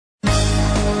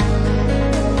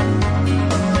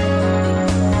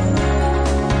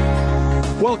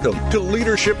Welcome to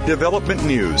Leadership Development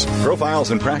News, profiles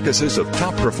and practices of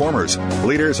top performers.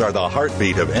 Leaders are the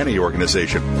heartbeat of any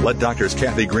organization. Let Drs.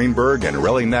 Kathy Greenberg and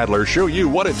Relly Nadler show you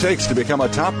what it takes to become a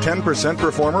top 10%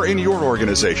 performer in your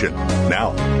organization.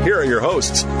 Now, here are your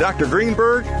hosts, Dr.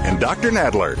 Greenberg and Dr.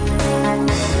 Nadler.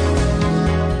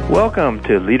 Welcome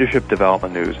to Leadership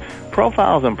Development News,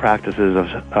 profiles and practices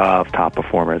of top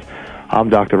performers. I'm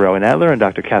Dr. Relly Nadler, and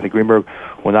Dr. Kathy Greenberg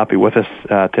will not be with us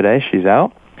today. She's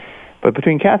out. But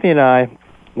between Kathy and I,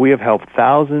 we have helped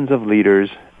thousands of leaders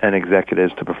and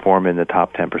executives to perform in the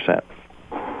top 10%.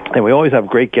 And we always have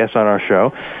great guests on our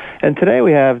show. And today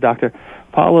we have Dr.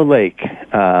 Paula Lake.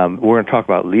 We're going to talk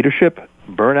about leadership,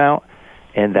 burnout,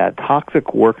 and that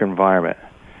toxic work environment.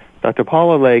 Dr.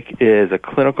 Paula Lake is a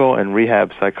clinical and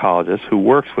rehab psychologist who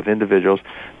works with individuals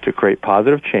to create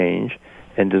positive change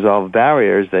and dissolve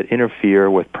barriers that interfere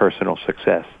with personal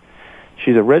success.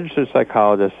 She's a registered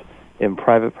psychologist in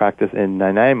private practice in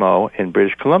Nanaimo in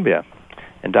British Columbia.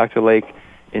 And Dr. Lake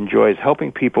enjoys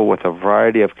helping people with a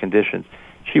variety of conditions.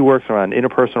 She works around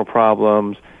interpersonal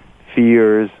problems,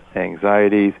 fears,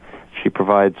 anxieties. She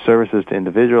provides services to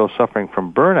individuals suffering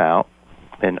from burnout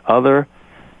and other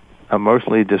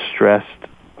emotionally distressed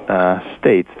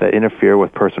states that interfere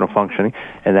with personal functioning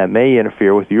and that may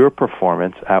interfere with your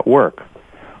performance at work,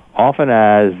 often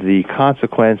as the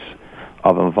consequence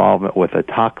of involvement with a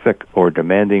toxic or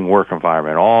demanding work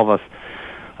environment. All of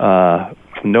us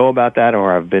know about that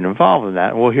or have been involved in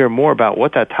that, and we'll hear more about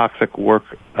what that toxic work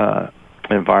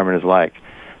environment is like.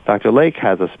 Dr. Lake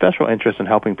has a special interest in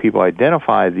helping people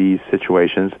identify these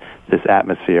situations, this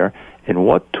atmosphere, and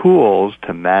what tools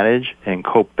to manage and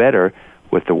cope better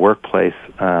with the workplace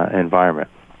environment.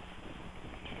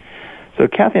 So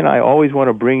Kathy and I always want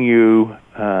to bring you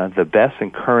the best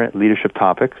and current leadership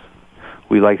topics.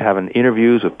 We like having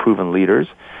interviews with proven leaders.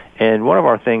 And one of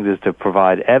our things is to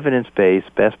provide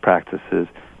evidence-based best practices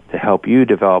to help you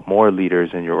develop more leaders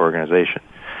in your organization.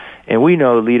 And we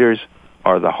know leaders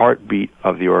are the heartbeat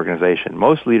of the organization.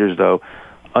 Most leaders, though,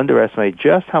 underestimate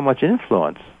just how much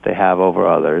influence they have over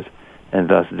others, and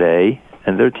thus they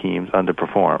and their teams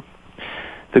underperform.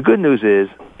 The good news is,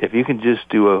 if you can just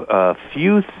do a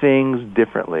few things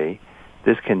differently,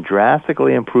 this can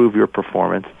drastically improve your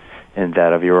performance and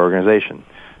that of your organization.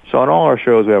 So on all our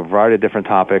shows, we have a variety of different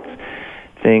topics,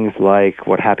 things like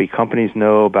what happy companies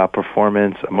know about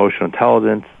performance, emotional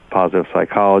intelligence, positive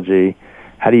psychology,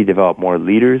 how do you develop more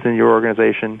leaders in your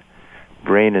organization,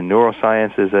 brain and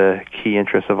neuroscience is a key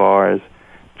interest of ours,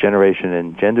 generation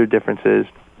and gender differences,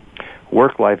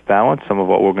 work-life balance, some of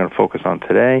what we're going to focus on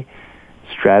today,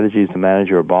 strategies to manage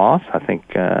your boss. I think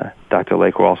Dr.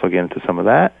 Lake will also get into some of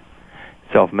that.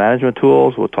 Self-management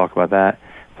tools, we'll talk about that,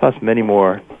 plus many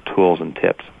more tools and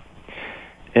tips.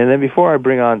 And then before I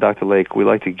bring on Dr. Lake, we'd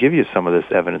like to give you some of this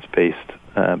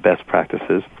evidence-based best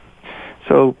practices.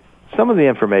 So some of the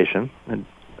information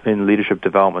in Leadership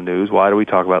Development News, why do we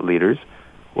talk about leaders?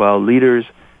 Well, leaders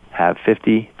have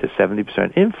 50 to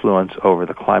 70% influence over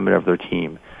the climate of their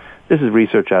team. This is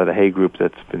research out of the Hay Group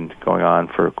that's been going on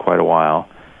for quite a while.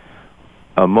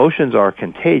 Emotions are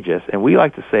contagious, and we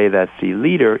like to say that the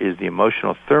leader is the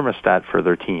emotional thermostat for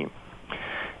their team.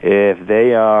 If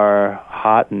they are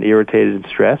hot and irritated and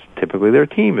stressed, typically their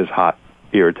team is hot,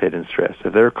 irritated, and stressed.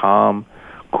 If they're calm,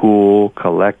 cool,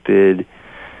 collected,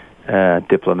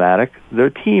 diplomatic,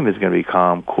 their team is going to be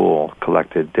calm, cool,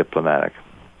 collected, diplomatic.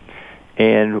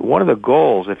 And one of the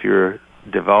goals, if you're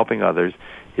developing others,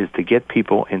 is to get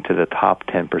people into the top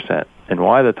 10%. And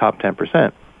why the top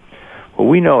 10%? Well,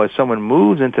 we know if someone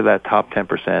moves into that top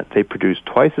 10%, they produce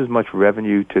twice as much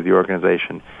revenue to the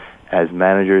organization as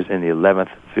managers in the 11th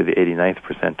through the 89th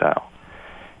percentile.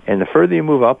 And the further you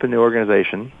move up in the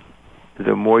organization,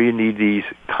 the more you need these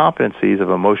competencies of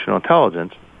emotional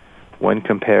intelligence when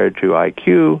compared to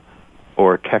IQ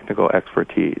or technical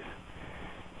expertise.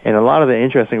 And a lot of the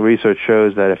interesting research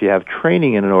shows that if you have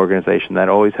training in an organization, that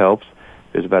always helps.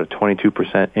 There's about a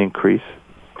 22% increase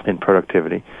in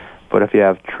productivity. But if you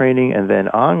have training and then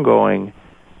ongoing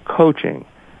coaching,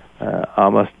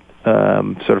 I'm a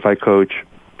certified coach,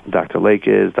 Dr. Lake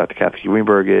is, Dr. Kathy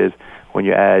Greenberg is. When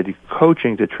you add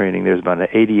coaching to training, there's about an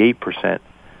 88%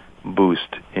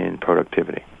 boost in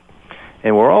productivity.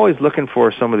 And we're always looking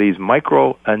for some of these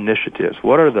micro initiatives.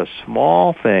 What are the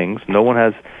small things? No one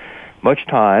has much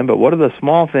time, but what are the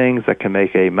small things that can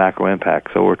make a macro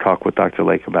impact? So we'll talk with Dr.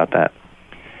 Lake about that.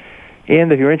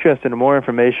 And if you're interested in more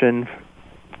information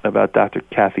about Dr.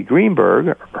 Kathy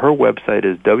Greenberg, her website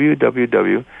is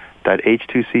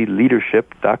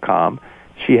www.h2cleadership.com.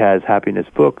 She has happiness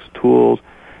books, tools,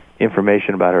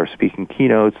 information about her speaking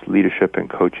keynotes, leadership, and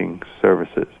coaching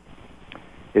services.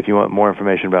 if you want more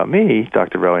information about me,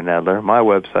 Dr. Relly Nadler, my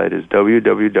website is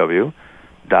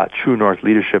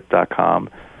www.truenorthleadership.com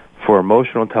for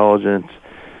emotional intelligence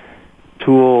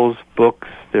tools, books.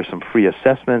 There's some free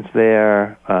assessments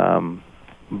there,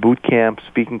 boot camps,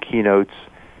 speaking keynotes,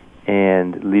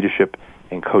 and leadership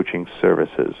and coaching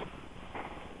services.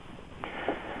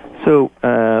 So,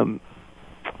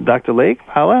 Dr. Lake,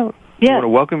 I want to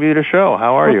welcome you to the show.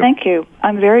 How are you? Thank you.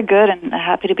 I'm very good and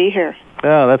happy to be here.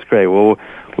 Oh, that's great. Well,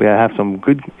 we have some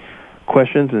good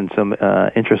questions and some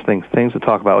interesting things to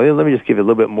talk about. Let me just give you a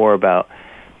little bit more about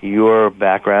your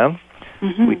background.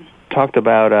 Mm-hmm. We talked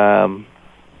about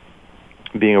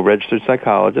being a registered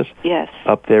psychologist. Yes.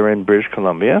 Up there in British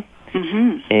Columbia.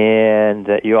 Mm-hmm. And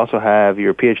you also have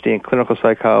your PhD in clinical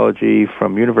psychology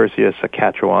from University of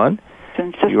Saskatchewan.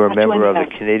 You are a member of the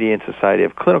Canadian Society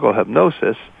of Clinical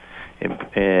Hypnosis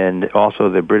and also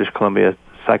the British Columbia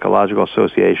Psychological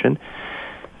Association,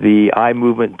 the Eye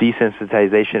Movement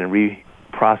Desensitization and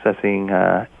Reprocessing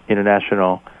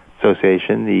International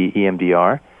Association, the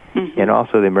EMDR, mm-hmm. and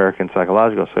also the American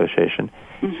Psychological Association,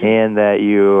 mm-hmm. and that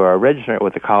you are registered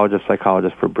with the College of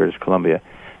Psychologists for British Columbia.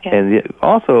 Yes. And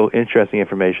also interesting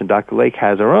information, Dr. Lake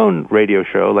has her own radio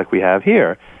show like we have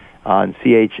here on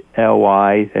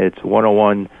CHLY. It's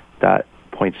 101.7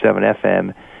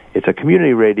 FM. It's a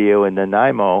community radio in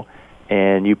Nanaimo,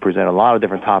 and you present a lot of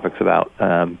different topics about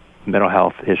mental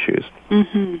health issues.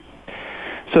 Mm-hmm.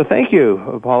 So thank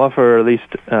you, Paula, for at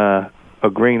least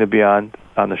agreeing to be on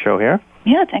the show here.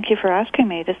 Yeah, thank you for asking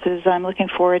me. I'm looking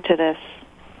forward to this.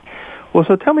 Well,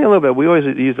 so tell me a little bit. We always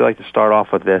usually like to start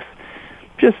off with this.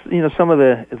 Just, some of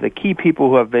the key people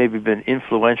who have maybe been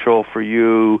influential for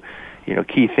you,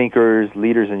 key thinkers,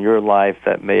 leaders in your life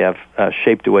that may have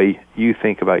shaped the way you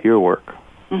think about your work.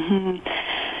 Mm-hmm.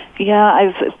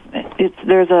 Yeah,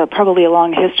 there's probably a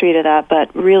long history to that,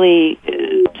 but really,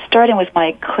 starting with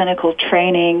my clinical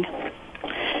training,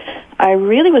 I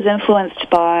really was influenced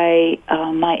by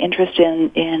my interest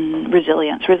in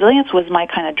resilience. Resilience was my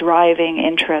kind of driving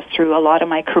interest through a lot of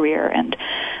my career, and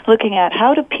looking at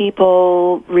how do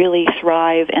people really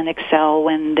thrive and excel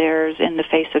when there's in the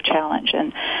face of challenge.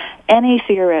 And any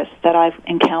theorist that I've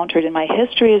encountered in my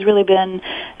history has really been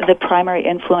the primary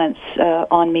influence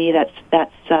on me that's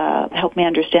helped me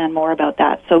understand more about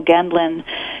that. So Gendlin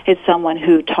is someone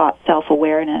who taught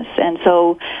self-awareness. And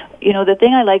so, the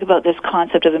thing I like about this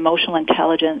concept of emotional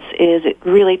intelligence is it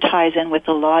really ties in with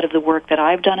a lot of the work that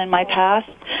I've done in my past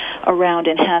around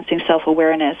enhancing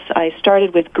self-awareness. I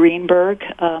started with Greenberg,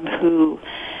 who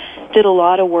did a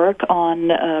lot of work on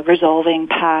resolving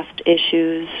past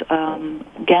issues.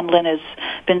 Gendlin has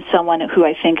been someone who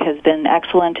I think has been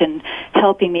excellent in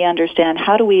helping me understand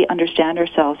how do we understand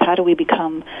ourselves, how do we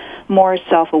become more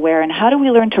self-aware, and how do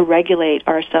we learn to regulate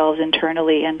ourselves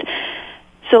internally. And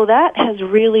so that has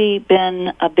really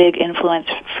been a big influence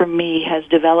for me, has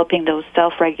developing those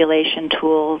self-regulation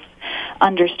tools,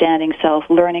 understanding self,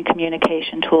 learning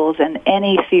communication tools, and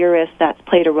any theorist that's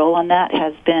played a role on that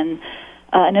has been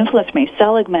an influence for me.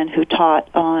 Seligman, who taught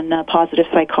on positive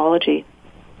psychology.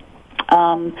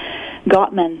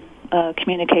 Gottman, a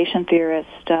communication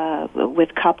theorist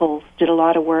with couples, did a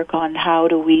lot of work on how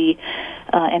do we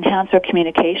enhance our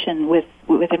communication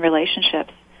within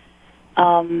relationships.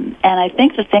 And I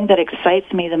think the thing that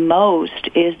excites me the most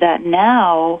is that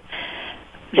now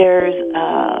there's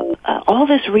all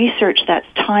this research that's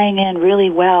tying in really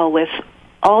well with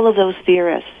all of those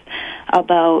theorists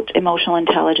about emotional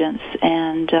intelligence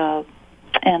and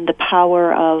the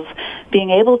power of being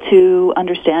able to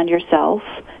understand yourself,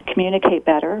 communicate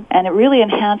better, and it really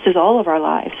enhances all of our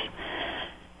lives.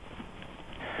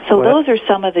 So those are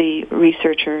some of the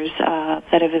researchers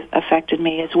that have affected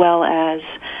me, as well as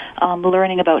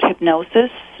learning about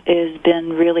hypnosis is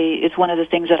one of the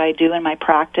things that I do in my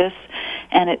practice,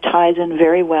 and it ties in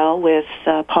very well with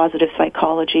positive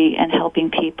psychology and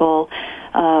helping people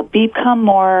become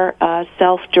more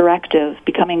self-directive,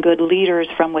 becoming good leaders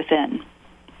from within.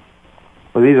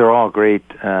 Well, these are all great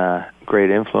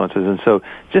influences, and so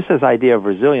just this idea of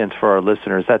resilience for our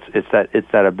listeners, it's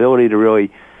that ability to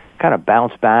really kind of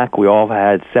bounce back. We all have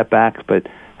had setbacks, but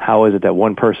how is it that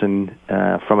one person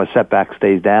from a setback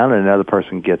stays down and another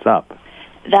person gets up?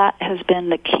 That has been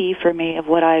the key for me of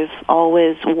what I've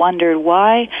always wondered.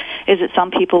 Why is it some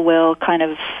people will kind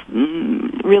of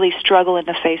really struggle in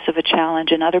the face of a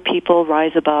challenge and other people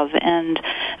rise above? And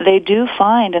they do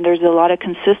find, and there's a lot of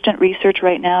consistent research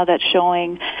right now that's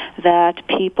showing that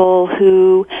people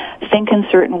who think in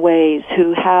certain ways,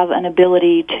 who have an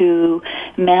ability to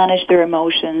manage their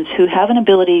emotions, who have an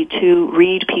ability to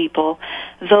read people,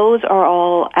 those are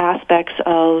all aspects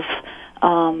of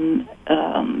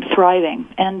thriving.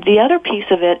 And the other piece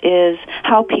of it is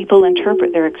how people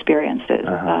interpret their experiences.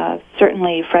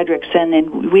 Certainly Fredrickson,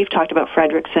 and we've talked about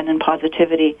Fredrickson and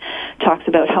positivity, talks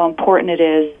about how important it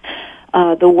is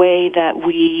the way that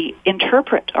we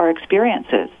interpret our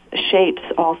experiences shapes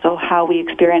also how we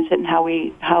experience it and how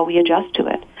we adjust to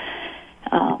it.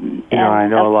 I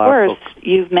know of course,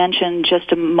 you've mentioned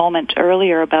just a moment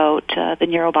earlier about the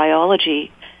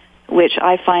neurobiology, which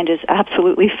I find is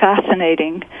absolutely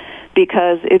fascinating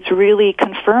because it's really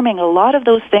confirming a lot of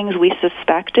those things we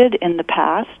suspected in the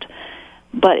past,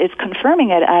 but it's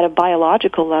confirming it at a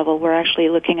biological level. We're actually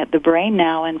looking at the brain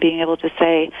now and being able to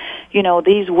say,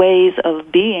 these ways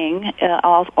of being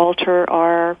alter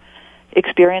our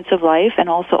experience of life and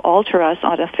also alter us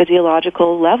on a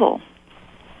physiological level.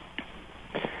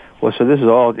 Well, so this is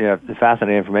all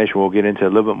fascinating information. We'll get into a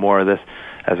little bit more of this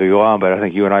as we go on, but I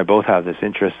think you and I both have this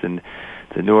interest in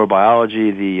the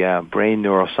neurobiology, the brain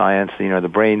neuroscience. The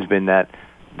brain's been that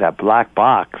black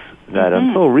box that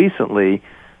until recently,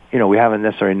 we haven't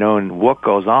necessarily known what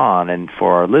goes on. And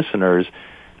for our listeners,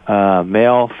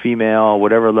 male, female,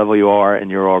 whatever level you are in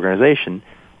your organization,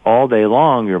 all day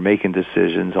long you're making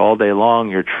decisions. All day long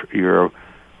you're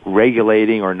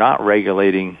regulating or not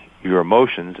regulating your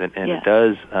emotions, and it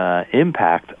does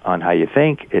impact on how you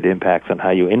think. It impacts on how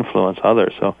you influence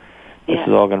others. So this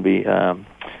is all going to be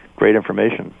great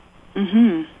information.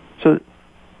 So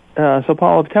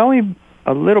Paula, tell me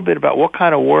a little bit about what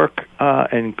kind of work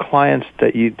and clients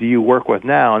that you work with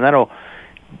now, and that'll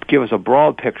give us a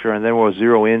broad picture, and then we'll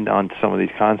zero in on some of these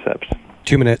concepts.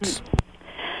 2 minutes.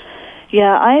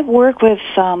 Yeah, I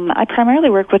primarily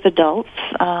work with adults,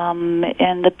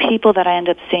 and the people that I end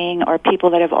up seeing are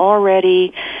people that have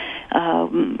already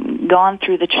gone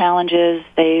through the challenges.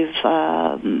 They've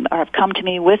have come to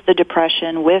me with the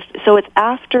depression. So it's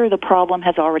after the problem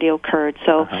has already occurred.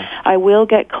 So I will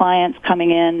get clients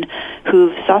coming in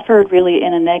who've suffered really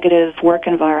in a negative work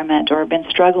environment or been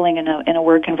struggling in a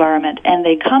work environment, and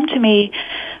they come to me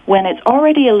when it's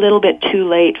already a little bit too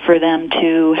late for them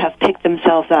to have picked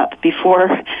themselves up.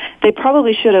 Before they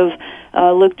probably should have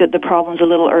looked at the problems a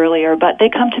little earlier, but they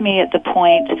come to me at the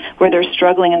point where they're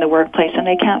struggling in the workplace and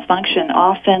they can't function.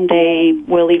 Often they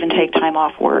will even take time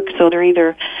off work. So they're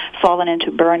either fallen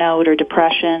into burnout or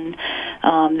depression.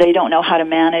 They don't know how to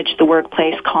manage the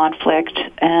workplace conflict.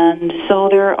 And so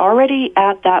they're already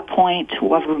at that point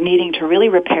of needing to really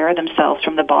repair themselves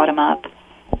from the bottom up.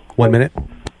 1 minute.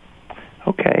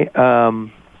 Okay.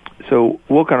 So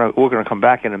we're gonna come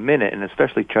back in a minute and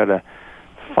especially try to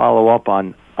follow up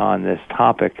on this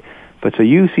topic. But so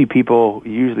you see people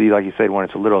usually, like you said, when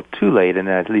it's a little too late, and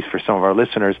at least for some of our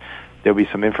listeners, there'll be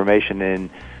some information, and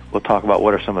we'll talk about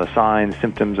what are some of the signs,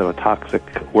 symptoms of a toxic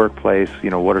workplace.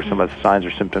 What are some of the signs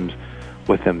or symptoms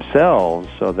with themselves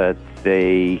so that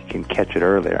they can catch it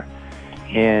earlier.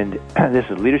 And this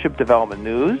is Leadership Development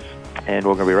News, and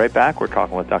we're going to be right back. We're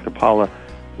talking with Dr. Paula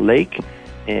Lake,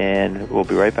 and we'll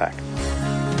be right back.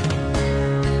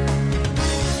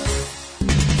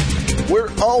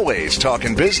 We're always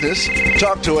talking business.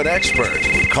 Talk to an expert.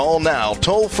 Call now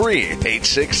toll free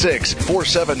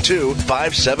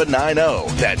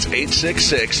 866-472-5790. That's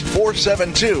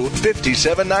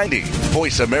 866-472-5790.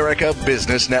 Voice America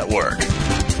Business Network.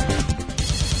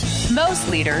 Most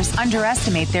leaders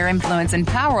underestimate their influence and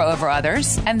power over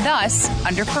others and thus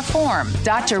underperform.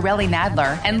 Dr. Relly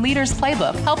Nadler and Leaders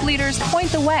Playbook help leaders point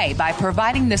the way by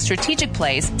providing the strategic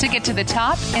plays to get to the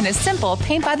top in a simple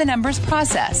paint-by-the-numbers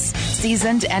process.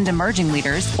 Seasoned and emerging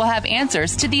leaders will have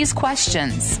answers to these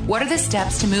questions. What are the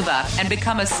steps to move up and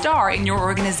become a star in your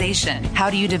organization? How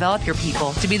do you develop your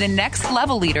people to be the next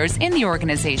level leaders in the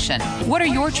organization? What are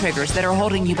your triggers that are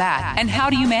holding you back, and how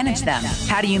do you manage them?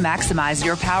 How do you maximize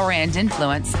your power and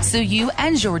influence so you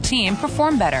and your team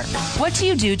perform better? What do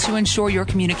you do to ensure your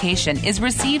communication is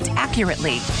received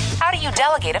accurately? How do you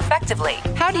delegate effectively?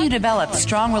 How do you develop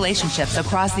strong relationships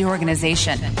across the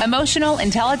organization? Emotional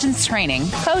intelligence training,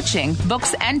 coaching,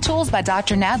 books, and tools by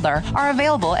Dr. Nadler are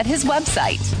available at his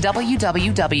website,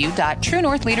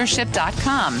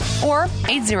 www.truenorthleadership.com or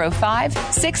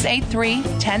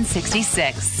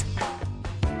 805-683-1066.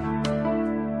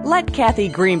 Let Kathy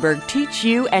Greenberg teach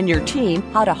you and your team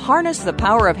how to harness the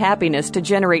power of happiness to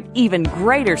generate even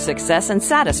greater success and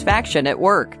satisfaction at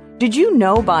work. Did you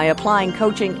know by applying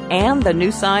coaching and the new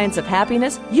science of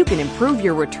happiness, you can improve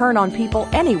your return on people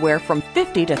anywhere from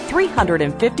 50 to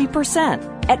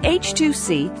 350%? At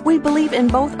H2C, we believe in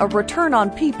both a return on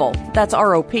people, that's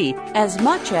ROP, as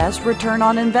much as return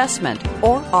on investment,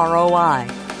 or ROI.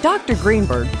 Dr.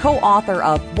 Greenberg, co-author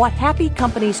of What Happy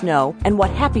Companies Know and What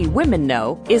Happy Women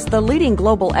Know, is the leading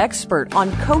global expert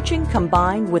on coaching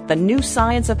combined with the new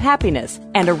science of happiness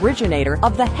and originator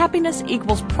of the Happiness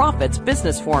Equals Profits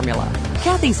business formula.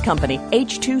 Kathy's company,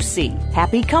 H2C,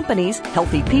 Happy Companies,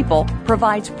 Healthy People,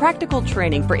 provides practical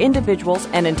training for individuals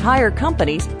and entire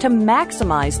companies to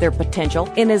maximize their potential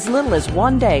in as little as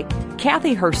 1 day.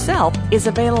 Kathy herself is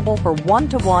available for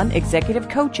one-to-one executive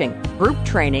coaching, group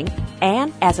training,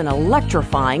 and as an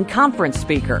electrifying conference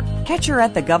speaker. Catch her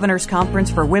at the Governor's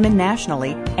Conference for Women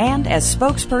nationally and as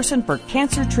spokesperson for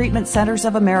Cancer Treatment Centers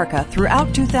of America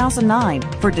throughout 2009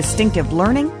 for distinctive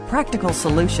learning, practical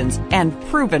solutions, and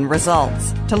proven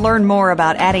results. To learn more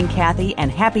about adding Kathy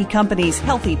and Happy Companies'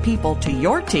 Healthy People to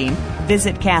your team,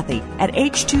 visit Kathy at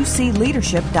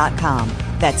h2cleadership.com.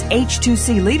 That's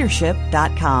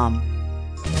h2cleadership.com.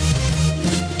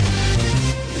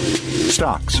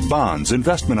 Stocks, bonds,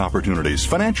 investment opportunities,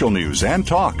 financial news, and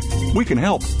talk. We can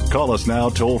help. Call us now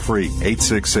toll free,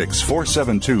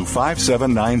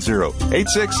 866-472-5790.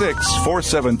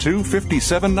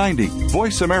 866-472-5790.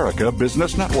 Voice America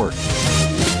Business Network.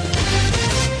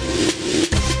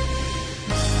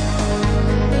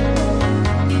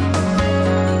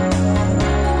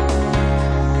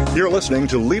 You're listening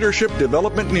to Leadership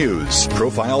Development News,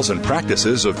 profiles and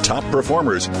practices of top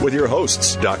performers with your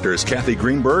hosts, Drs. Kathy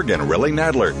Greenberg and Relly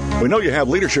Nadler. We know you have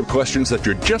leadership questions that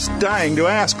you're just dying to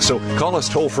ask, so call us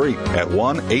toll-free at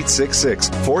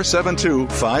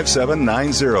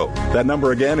 1-866-472-5790. That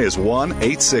number again is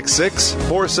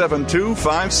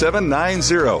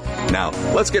 1-866-472-5790. Now,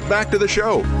 let's get back to the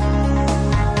show.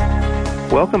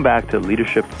 Welcome back to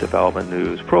Leadership Development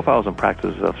News, profiles and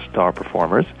practices of star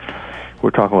performers. We're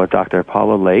talking with Dr.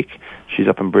 Paula Lake. She's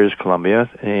up in British Columbia.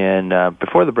 And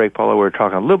before the break, Paula, we were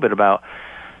talking a little bit about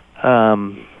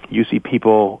you see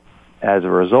people as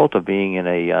a result of being in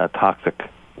a toxic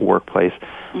workplace.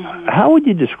 Mm-hmm. How would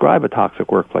you describe a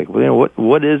toxic workplace? You know,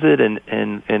 what is it,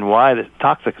 and why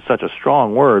toxic is such a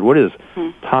strong word? What is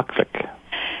toxic?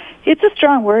 It's a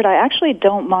strong word. I actually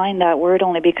don't mind that word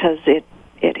only because it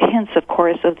hints, of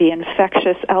course, of the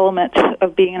infectious element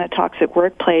of being in a toxic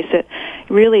workplace. It's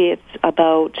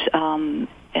about an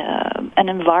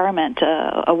environment,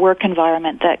 a work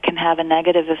environment that can have a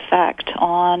negative effect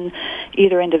on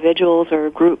either individuals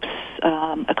or groups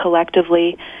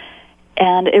collectively.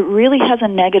 And it really has a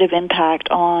negative impact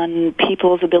on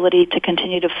people's ability to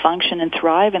continue to function and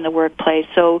thrive in the workplace.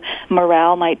 So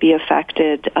morale might be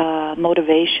affected,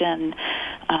 motivation.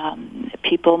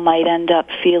 People might end up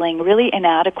feeling really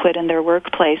inadequate in their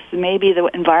workplace. Maybe the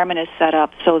environment is set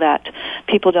up so that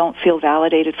people don't feel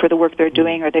validated for the work they're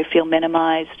doing, or they feel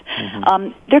minimized.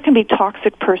 Mm-hmm. There can be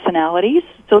toxic personalities.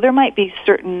 So there might be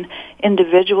certain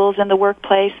individuals in the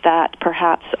workplace that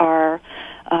perhaps are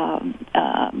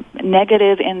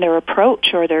negative in their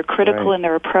approach, or they're critical in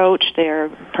their approach. They're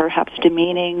perhaps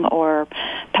demeaning or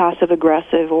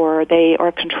passive-aggressive, or they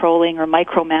are controlling or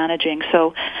micromanaging.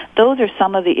 So those are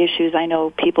some of the issues I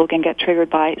know people can get triggered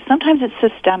by. Sometimes it's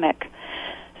systemic.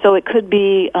 So it could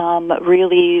be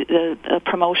really the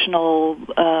promotional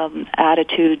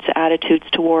attitudes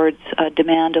towards a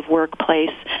demand of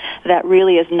workplace that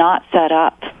really is not set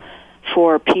up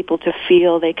for people to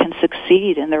feel they can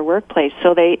succeed in their workplace.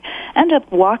 So they end up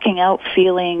walking out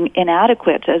feeling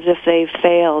inadequate, as if they've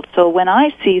failed. So when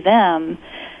I see them,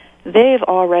 they've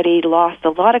already lost a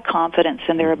lot of confidence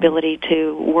in their ability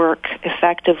to work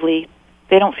effectively.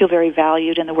 They don't feel very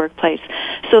valued in the workplace.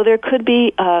 So there could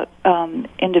be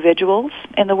individuals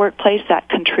in the workplace that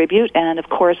contribute, and of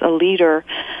course a leader,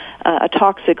 a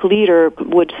toxic leader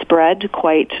would spread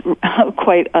quite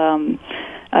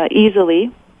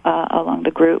easily along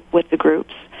the group, with the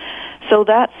groups. So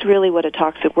that's really what a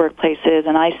toxic workplace is,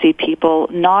 and I see people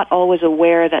not always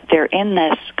aware that they're in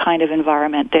this kind of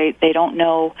environment. They don't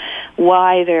know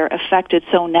why they're affected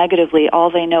so negatively.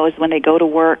 All they know is when they go to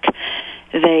work,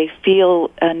 they feel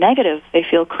negative. They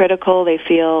feel critical. They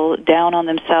feel down on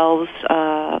themselves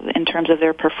in terms of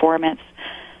their performance,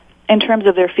 in terms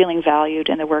of their feeling valued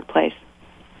in the workplace.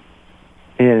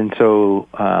 And so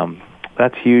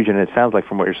that's huge, and it sounds like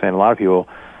from what you're saying, a lot of people,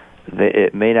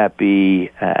 it may not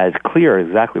be as clear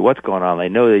exactly what's going on. They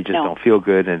know they just don't feel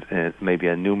good, and it may be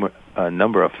a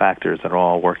number of factors that are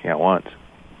all working at once.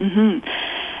 Mm-hmm.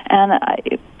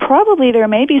 And probably there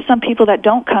may be some people that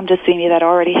don't come to see me that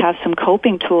already have some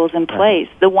coping tools in place.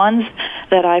 The ones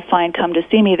that I find come to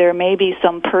see me, there may be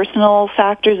some personal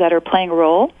factors that are playing a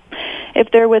role.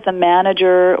 If they're with a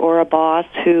manager or a boss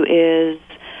who is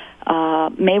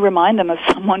may remind them of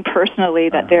someone personally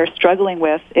that they're struggling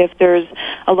with. If there's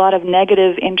a lot of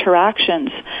negative interactions,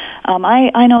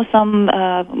 I know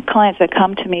some clients that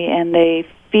come to me and they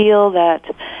feel that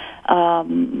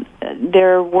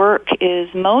their work is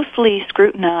mostly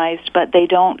scrutinized, but they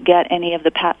don't get any of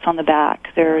the pats on the back.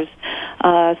 There's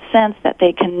a sense that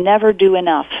they can never do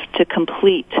enough to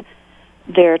complete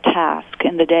their task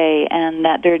in the day, and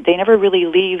that they never really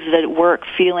leave the work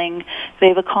feeling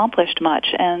they've accomplished much.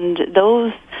 And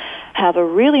those have a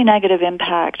really negative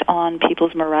impact on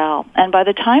people's morale. And by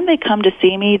the time they come to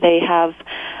see me, they have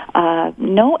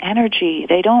no energy.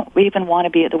 They don't even want to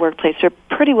be at the workplace. They're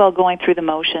pretty well going through the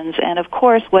motions. And, of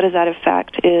course, what does that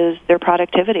affect is their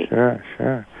productivity.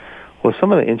 Sure. Well,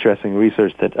 some of the interesting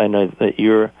research that I know that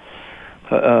you're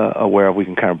aware of, we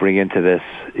can kind of bring into this,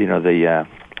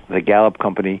 the Gallup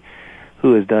company,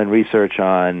 who has done research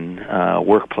on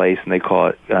workplace, and they call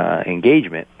it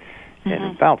engagement. Mm-hmm.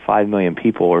 And about 5 million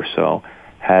people or so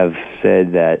have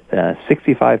said that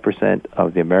 65%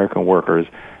 of the American workers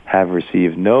have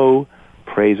received no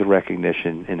praise or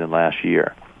recognition in the last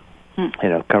year.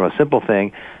 Kind of a simple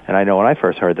thing. And I know when I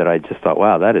first heard that, I just thought,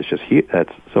 wow, that is just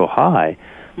that's so high.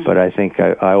 Mm-hmm. But I think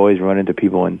I always run into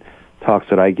people in talks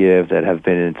that I give that have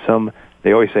been in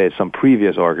they always say it's some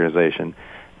previous organization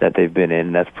that they've been in,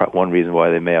 and that's one reason why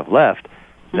they may have left,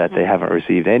 that they haven't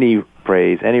received any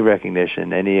praise, any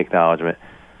recognition, any acknowledgement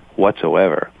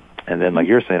whatsoever. And then, like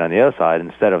you're saying, on the other side,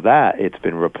 instead of that, it's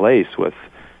been replaced with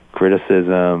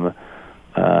criticism,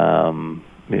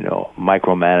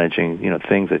 micromanaging,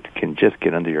 things that can just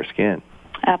get under your skin.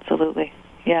 Absolutely,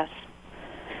 yes.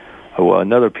 Well,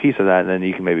 another piece of that, and then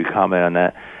you can maybe comment on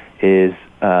that, is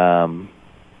from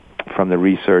the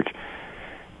research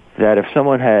that if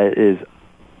someone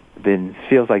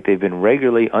feels like they've been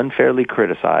regularly unfairly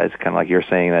criticized, kind of like you're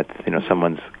saying that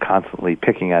someone's constantly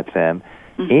picking at them,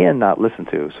 and not listened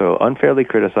to. So unfairly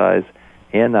criticized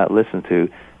and not listened to,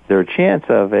 their chance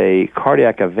of a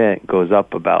cardiac event goes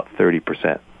up about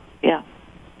 30%. Yeah.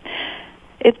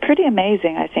 It's pretty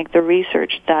amazing, I think, the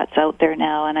research that's out there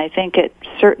now, and I think it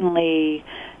certainly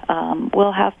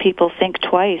will have people think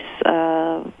twice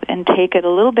and take it a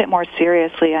little bit more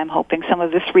seriously. I'm hoping some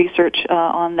of this research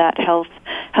on that health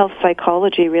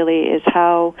psychology really is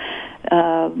how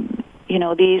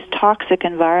these toxic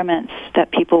environments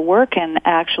that people work in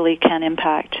actually can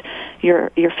impact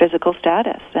your physical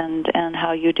status and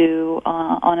how you do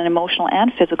on an emotional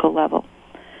and physical level.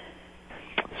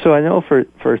 So I know for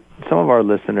some of our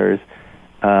listeners,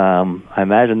 I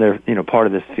imagine they're part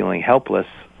of this feeling helpless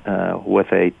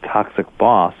with a toxic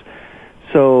boss.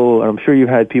 So I'm sure you've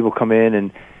had people come in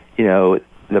and,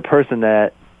 the person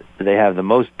that they have the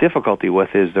most difficulty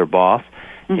with is their boss.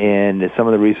 Mm-hmm. And some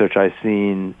of the research I've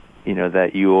seen,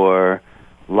 that your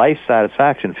life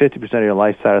satisfaction, 50% of your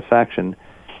life satisfaction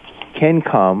can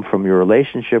come from your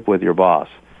relationship with your boss.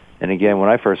 And again, when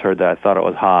I first heard that, I thought it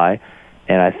was high.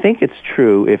 And I think it's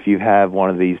true if you have one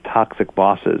of these toxic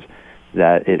bosses,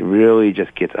 that it really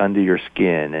just gets under your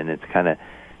skin and it's kind of,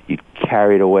 you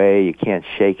carry it away, you can't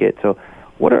shake it. So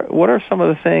what are some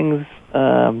of the things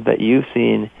that you've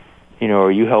seen,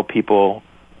 or you help people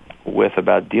with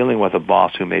about dealing with a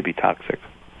boss who may be toxic?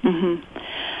 Mm-hmm.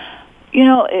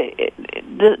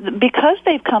 Because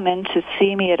they've come in to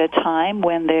see me at a time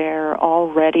when they're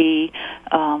already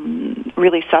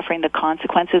really suffering the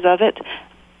consequences of it,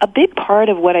 a big part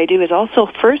of what I do is also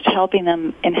first helping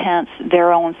them enhance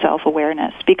their own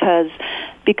self-awareness, because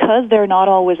they're not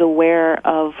always aware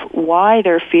of why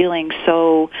they're feeling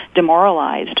so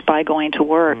demoralized by going to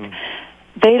work.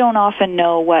 They don't often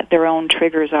know what their own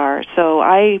triggers are. So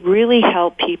I really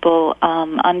help people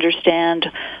understand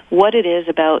what it is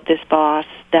about this boss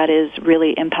that is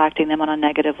really impacting them on a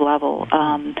negative level.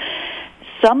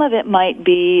 Some of it might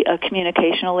be a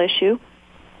communicational issue.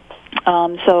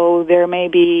 So there may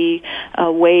be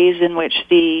ways in which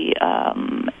the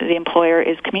employer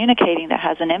is communicating that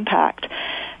has an impact.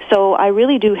 So I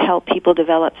really do help people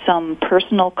develop some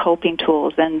personal coping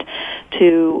tools, and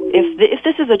if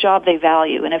this is a job they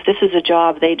value, and if this is a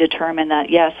job they determine that,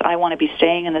 yes, I want to be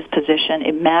staying in this position,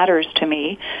 it matters to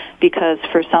me, because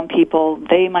for some people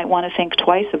they might want to think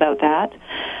twice about that.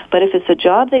 But if it's a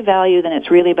job they value, then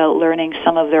it's really about learning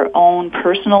some of their own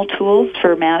personal tools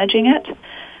for managing it.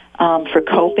 For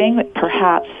coping,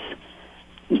 perhaps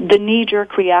the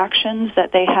knee-jerk reactions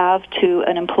that they have to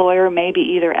an employer may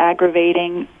be either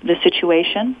aggravating the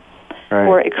situation, right,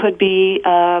 or it could be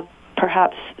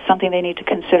perhaps something they need to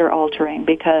consider altering,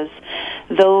 because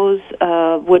those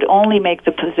would only make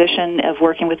the position of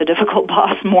working with a difficult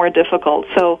boss more difficult.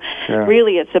 So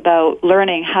really it's about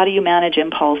learning how do you manage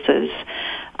impulses,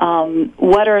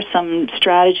 what are some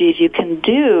strategies you can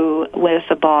do with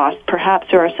a boss? Perhaps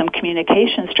there are some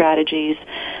communication strategies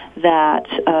that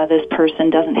this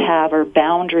person doesn't have, or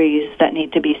boundaries that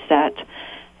need to be set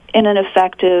in an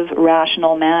effective,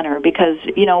 rational manner. Because,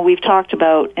 we've talked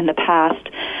about in the past,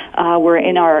 we're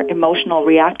in our emotional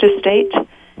reactive state,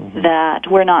 that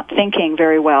we're not thinking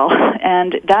very well.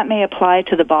 And that may apply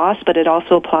to the boss, but it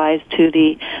also applies to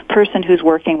the person who's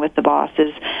working with the boss,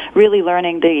 is really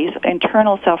learning these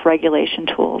internal self-regulation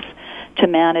tools to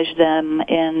manage them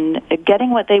in getting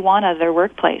what they want out of their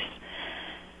workplace.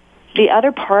 The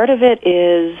other part of it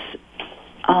is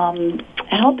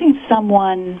helping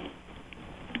someone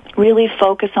really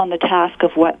focus on the task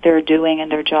of what they're doing in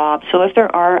their job. So if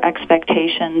there are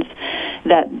expectations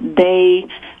that they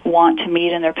want to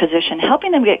meet in their position,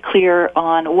 helping them get clear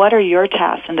on what are your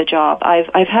tasks in the job.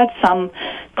 I've had some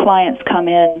clients come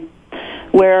in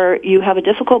where you have a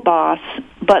difficult boss,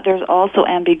 but there's also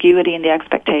ambiguity in the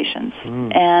expectations,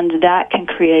 and that can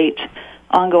create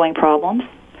ongoing problems.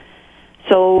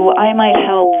 So I might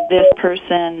help this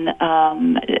person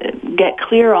get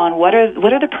clear on what are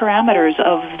the parameters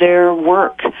of their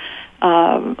work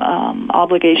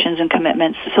obligations and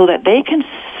commitments, so that they can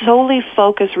solely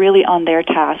focus really on their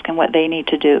task and what they need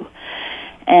to do,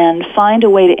 and find a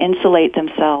way to insulate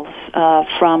themselves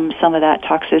from some of that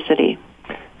toxicity.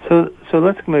 So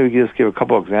let's maybe just give a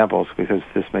couple examples, because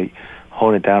this may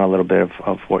hone it down a little bit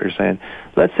of what you're saying.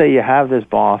 Let's say you have this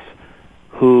boss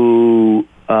who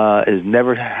is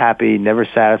never happy, never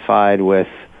satisfied with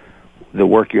the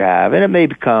work you have, and it may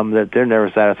become that they're never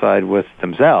satisfied with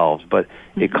themselves, but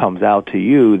it comes out to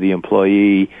you, the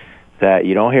employee, that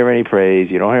you don't hear any praise,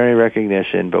 you don't hear any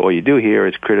recognition, but what you do hear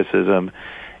is criticism,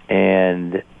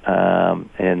 and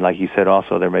like you said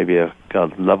also, there may be a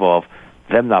level of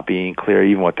them not being clear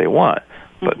even what they want,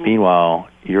 but meanwhile,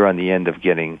 you're on the end of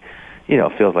getting,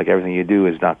 feels like everything you do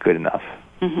is not good enough.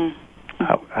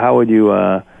 How would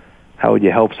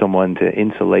you help someone to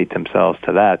insulate themselves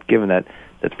to that, given that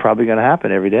that's probably going to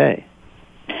happen every day?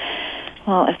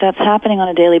 Well, if that's happening on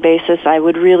a daily basis, I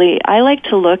like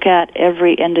to look at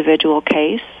every individual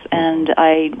case, and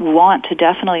I want to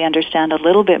definitely understand a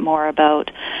little bit more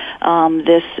about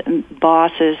this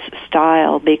boss's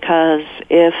style, because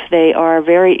if they are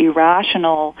very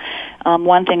irrational,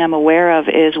 one thing I'm aware of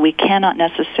is we can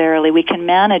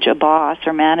manage a boss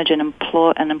or manage an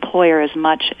employer as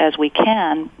much as we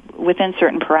can within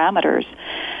certain parameters.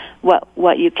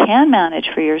 What you can manage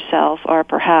for yourself are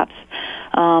perhaps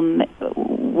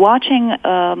watching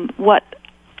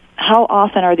how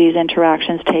often are these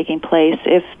interactions taking place,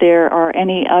 if there are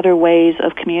any other ways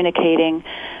of communicating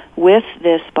with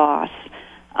this boss,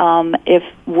 if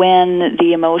when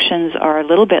the emotions are a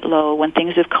little bit low, when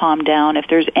things have calmed down, if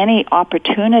there's any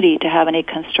opportunity to have any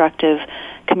constructive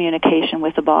communication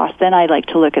with the boss, then I'd like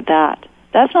to look at that.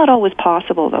 That's not always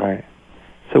possible, though. Right.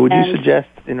 So would you suggest,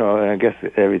 I guess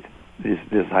this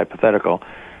is hypothetical,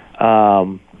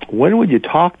 when would you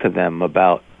talk to them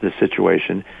about the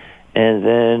situation? And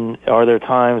then are there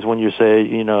times when you say,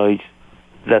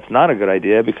 that's not a good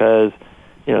idea because,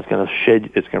 it's going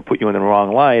to put you in the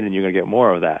wrong light and you're going to get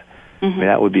more of that. I mean,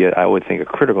 that would be, I would think, a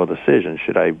critical decision.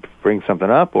 Should I bring something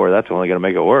up, or that's only going to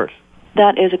make it worse?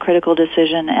 That is a critical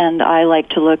decision, and I like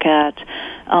to look at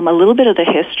a little bit of the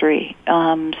history.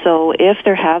 So if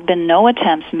there have been no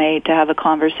attempts made to have a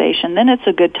conversation, then it's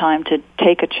a good time to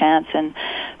take a chance and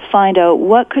find out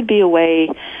what could be a way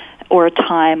or a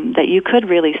time that you could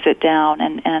really sit down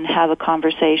and have a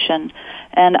conversation.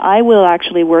 And I will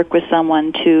actually work with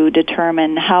someone to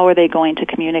determine how are they going to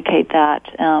communicate that,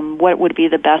 what would be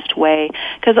the best way.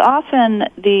 Because often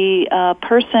the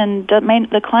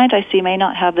the client I see may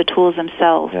not have the tools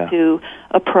themselves to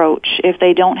approach. If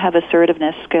they don't have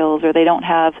assertiveness skills or they don't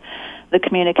have the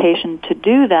communication to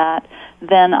do that,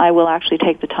 then I will actually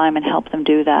take the time and help them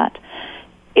do that.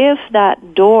 If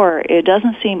that door, it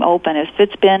doesn't seem open, if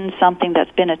it's been something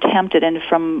that's been attempted, and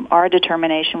from our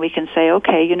determination we can say,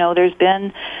 okay, there's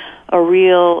been a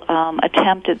real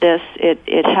attempt at this,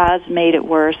 it has made it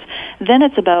worse, then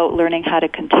it's about learning how to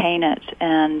contain it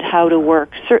and how to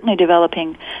work. Certainly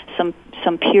developing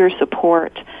some peer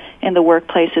support in the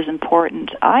workplace is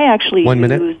important. I actually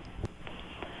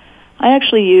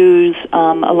use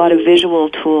a lot of visual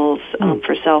tools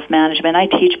for self-management. I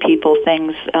teach people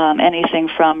things, anything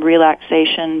from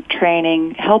relaxation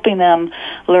training, helping them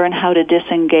learn how to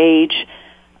disengage,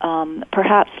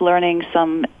 perhaps learning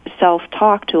some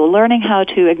self-talk tool, learning how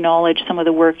to acknowledge some of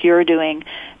the work you're doing,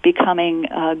 becoming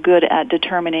good at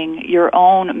determining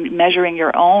measuring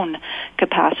your own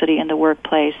capacity in the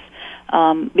workplace.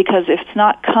 Because if it's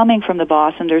not coming from the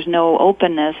boss and there's no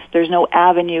openness, there's no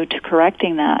avenue to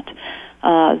correcting that,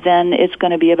 then it's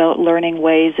going to be about learning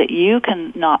ways that you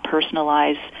can not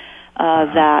personalize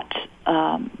that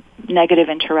negative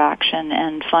interaction,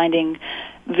 and finding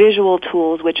visual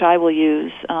tools, which I will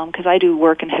use because I do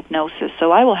work in hypnosis.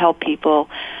 So I will help people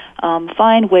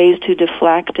find ways to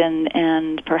deflect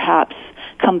and perhaps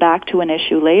come back to an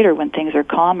issue later when things are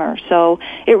calmer. So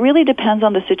it really depends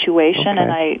on the situation,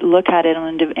 and I look at it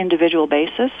on an individual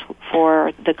basis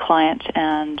for the client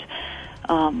and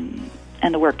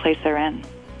the workplace they're in.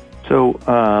 So,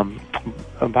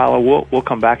 Paula, we'll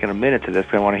come back in a minute to this.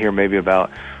 I want to hear maybe about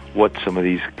what some of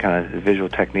these kind of visual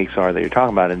techniques are that you're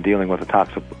talking about in dealing with a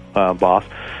toxic boss.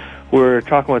 We're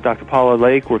talking with Dr. Paula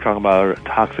Lake. We're talking about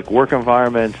toxic work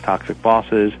environments, toxic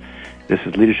bosses. This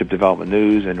is Leadership Development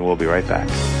News, and we'll be right back.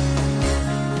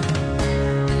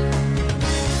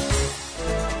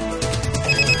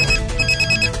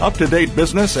 Up-to-date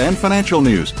business and financial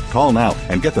news. Call now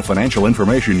and get the financial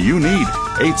information you need.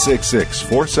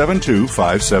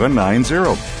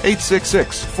 866-472-5790.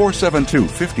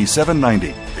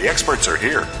 866-472-5790. The experts are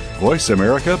here. Voice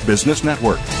America Business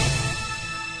Network.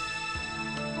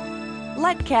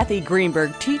 Let Kathy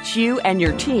Greenberg teach you and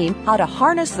your team how to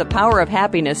harness the power of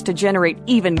happiness to generate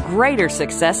even greater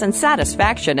success and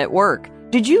satisfaction at work.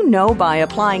 Did you know by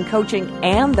applying coaching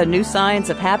and the new science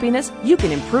of happiness, you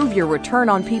can improve your return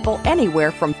on people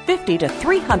anywhere from 50 to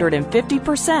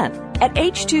 350%? At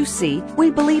H2C,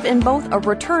 we believe in both a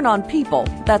return on people,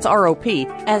 that's ROP,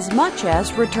 as much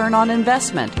as return on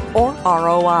investment, or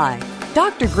ROI.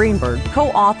 Dr. Greenberg,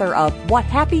 co-author of What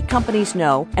Happy Companies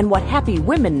Know and What Happy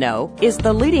Women Know, is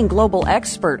the leading global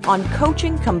expert on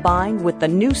coaching combined with the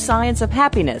new science of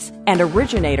happiness and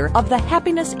originator of the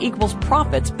Happiness Equals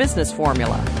Profits business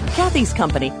formula. Kathy's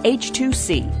company,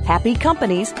 H2C, Happy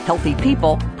Companies, Healthy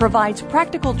People, provides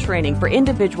practical training for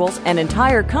individuals and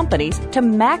entire companies to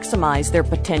maximize their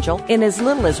potential in as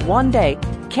little as 1 day.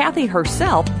 Kathy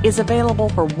herself is available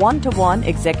for one-to-one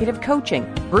executive coaching,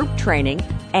 group training,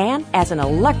 and as an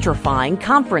electrifying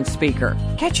conference speaker.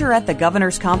 Catch her at the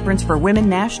Governor's Conference for Women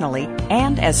nationally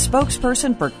and as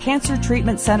spokesperson for Cancer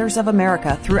Treatment Centers of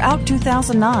America throughout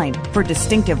 2009 for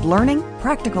distinctive learning,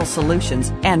 practical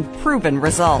solutions, and proven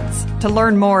results. To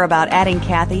learn more about adding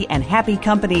Kathy and Happy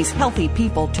Companies' Healthy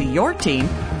People to your team,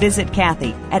 visit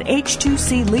Kathy at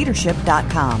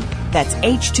h2cleadership.com. That's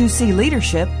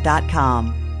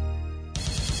h2cleadership.com.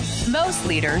 Most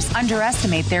leaders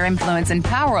underestimate their influence and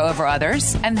power over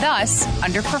others and thus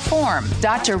underperform.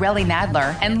 Dr. Relly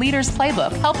Nadler and Leaders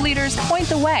Playbook help leaders point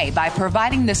the way by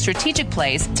providing the strategic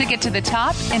plays to get to the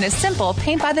top in a simple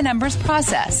paint-by-the-numbers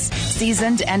process.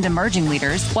 Seasoned and emerging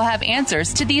leaders will have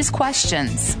answers to these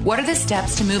questions. What are the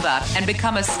steps to move up and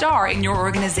become a star in your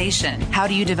organization? How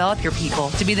do you develop your people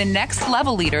to be the next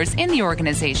level leaders in the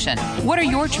organization? What are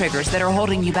your triggers that are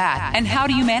holding you back, and how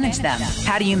do you manage them?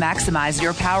 How do you maximize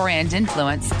your power and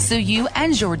influence so you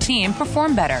and your team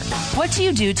perform better? What do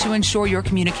you do to ensure your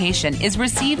communication is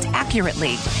received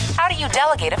accurately? How do you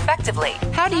delegate effectively?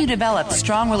 How do you develop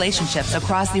strong relationships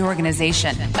across the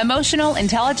organization? Emotional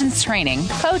intelligence training,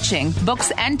 coaching,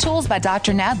 books, and tools by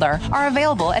Dr. Nadler are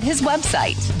available at his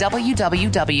website,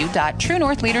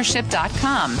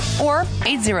 www.truenorthleadership.com or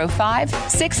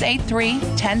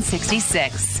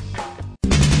 805-683-1066.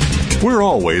 We're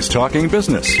always talking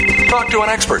business. Talk to an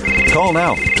expert. Call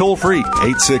now, toll free,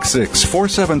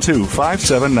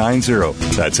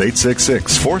 866-472-5790. That's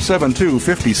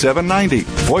 866-472-5790.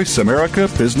 Voice America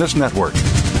Business Network.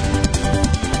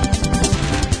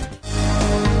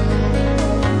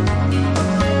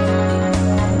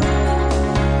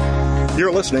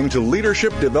 You're listening to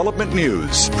Leadership Development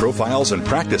News, profiles and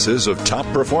practices of top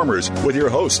performers with your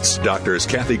hosts, Drs.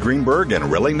 Kathy Greenberg and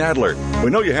Relly Nadler. We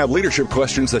know you have leadership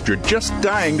questions that you're just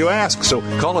dying to ask, so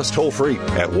call us toll-free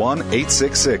at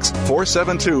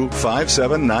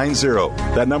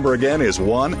 1-866-472-5790. That number again is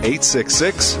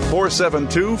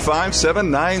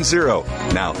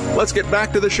 1-866-472-5790. Now, let's get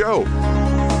back to the show.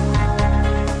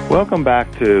 Welcome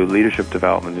back to Leadership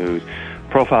Development News,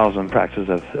 profiles and practices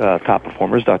of top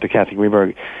performers. Dr. Kathy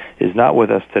Greenberg is not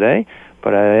with us today,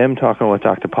 but I am talking with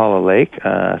Dr. Paula Lake,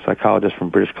 a psychologist from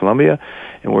British Columbia,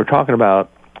 and we're talking about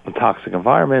toxic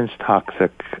environments,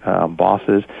 toxic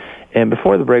bosses. And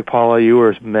before the break, Paula, you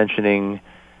were mentioning,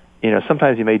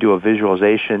 sometimes you may do a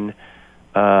visualization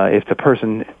if the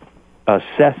person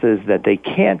assesses that they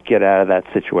can't get out of that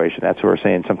situation. That's what we're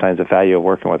saying. Sometimes the value of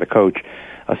working with a coach,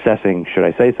 assessing, should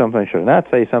I say something, should I not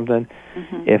say something?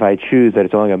 Mm-hmm. If I choose that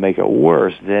it's only going to make it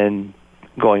worse, then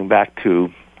going back to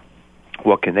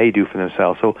what can they do for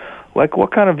themselves? So, like,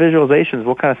 what kind of visualizations,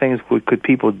 what kind of things could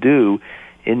people do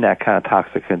in that kind of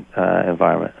toxic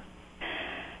environment?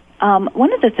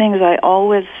 One of the things I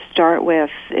always start with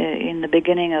in the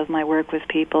beginning of my work with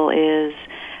people is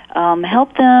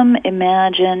help them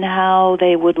imagine how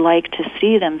they would like to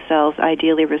see themselves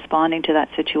ideally responding to that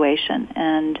situation,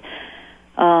 and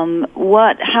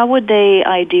how would they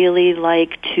ideally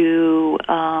like to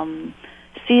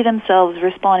see themselves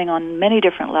responding on many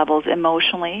different levels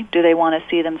emotionally. Do they want to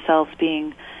see themselves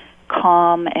being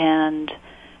calm and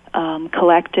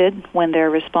collected when they're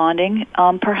responding?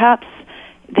 Perhaps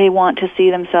they want to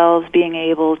see themselves being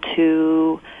able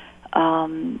to,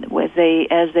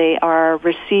 as they are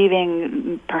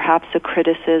receiving perhaps a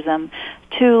criticism,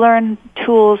 to learn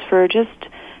tools for just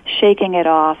shaking it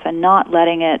off and not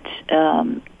letting it,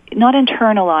 not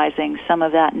internalizing some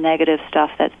of that negative stuff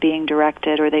that's being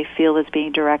directed or they feel is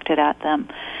being directed at them.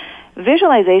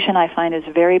 Visualization, I find, is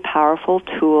a very powerful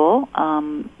tool,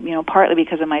 partly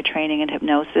because of my training in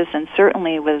hypnosis and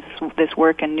certainly with this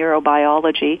work in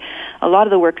neurobiology. A lot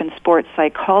of the work in sports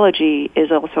psychology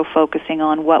is also focusing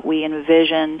on what we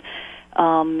envision,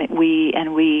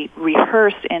 we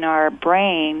rehearse in our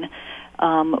brain.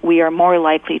 We are more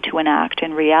likely to enact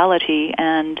in reality.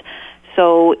 And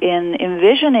so in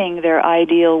envisioning their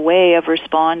ideal way of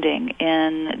responding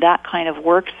in that kind of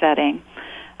work setting,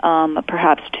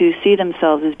 perhaps to see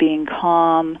themselves as being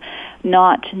calm,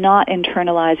 not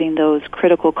internalizing those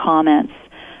critical comments,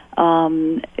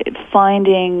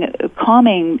 finding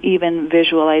calming even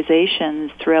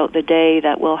visualizations throughout the day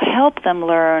that will help them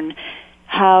learn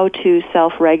how to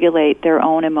self-regulate their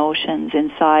own emotions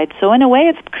inside. So in a way,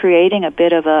 it's creating a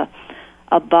bit of a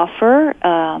buffer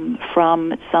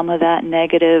from some of that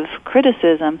negative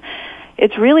criticism.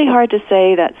 It's really hard to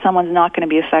say that someone's not going to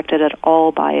be affected at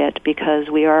all by it because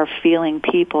we are feeling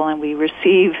people and we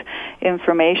receive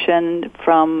information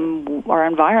from our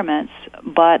environments.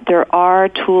 But there are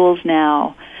tools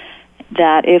now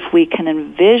that if we can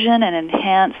envision and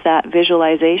enhance that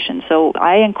visualization. So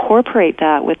I incorporate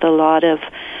that with a lot of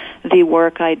the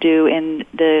work I do in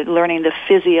the learning the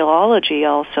physiology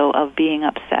also of being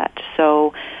upset.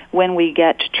 So when we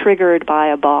get triggered by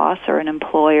a boss or an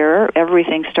employer,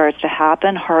 everything starts to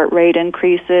happen. Heart rate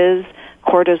increases,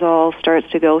 cortisol starts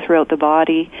to go throughout the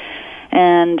body.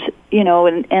 And,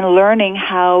 and learning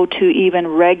how to even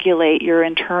regulate your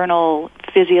internal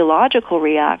physiological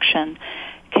reaction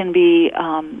can be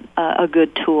a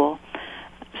good tool.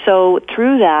 So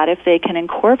through that, if they can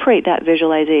incorporate that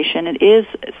visualization, it is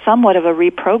somewhat of a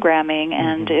reprogramming,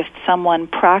 and if someone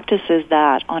practices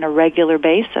that on a regular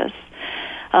basis,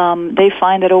 they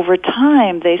find that over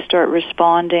time they start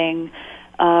responding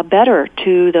better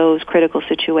to those critical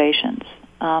situations.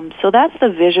 So that's the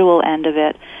visual end of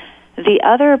it. The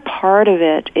other part of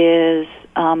it is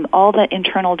all the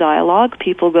internal dialogue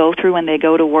people go through when they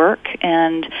go to work,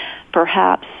 and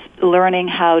perhaps learning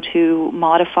how to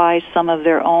modify some of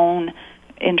their own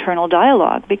internal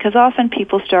dialogue, because often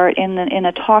people start in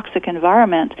a toxic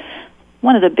environment.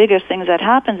 One of the biggest things that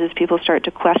happens is people start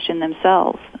to question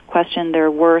themselves, question their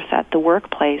worth at the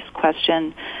workplace,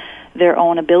 question their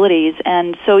own abilities.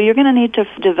 And so you're going to need to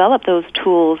develop those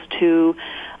tools to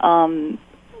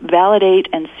validate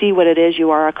and see what it is you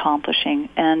are accomplishing.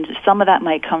 And some of that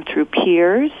might come through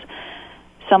peers.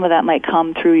 Some of that might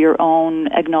come through your own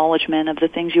acknowledgement of the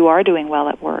things you are doing well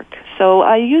at work. So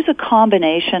I use a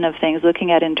combination of things,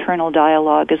 looking at internal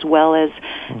dialogue as well as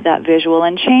that visual,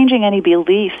 and changing any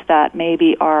beliefs that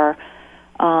maybe are,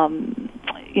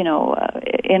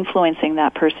 influencing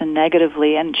that person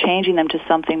negatively, and changing them to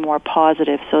something more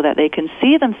positive so that they can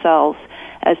see themselves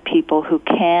as people who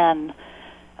can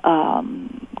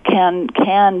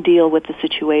deal with the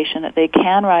situation, that they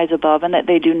can rise above, and that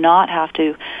they do not have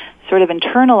to sort of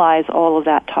internalize all of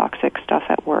that toxic stuff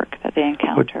at work that they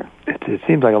encounter. It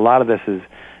seems like a lot of this is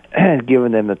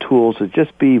giving them the tools to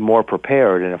just be more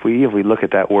prepared. And if we look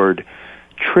at that word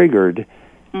triggered,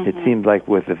 it seems like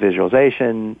with the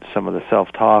visualization, some of the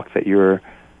self-talk, that you're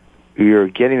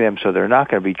getting them so they're not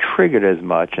going to be triggered as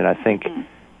much. And I think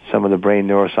some of the brain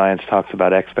neuroscience talks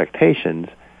about expectations.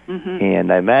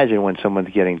 And I imagine when someone's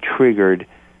getting triggered,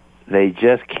 they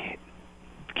just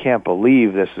can't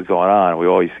believe this is going on. We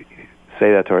always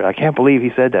say that to her, I can't believe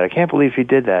he said that. I can't believe he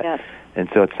did that. Yes. And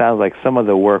so it sounds like some of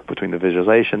the work between the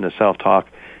visualization, the self-talk,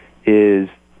 is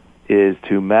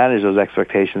to manage those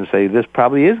expectations, say this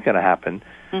probably is going to happen,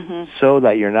 so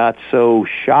that you're not so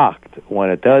shocked when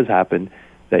it does happen,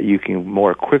 that you can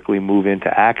more quickly move into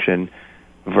action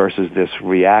versus this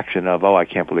reaction of, I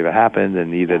can't believe it happened,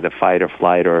 and either the fight or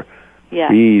flight or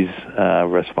freeze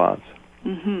response.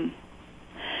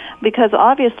 because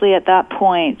obviously at that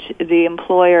point the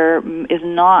employer is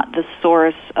not the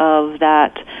source of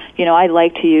that. I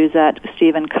like to use that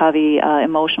Stephen Covey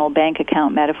emotional bank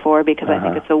account metaphor because I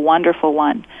think it's a wonderful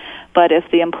one. But if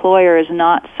the employer is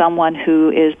not someone who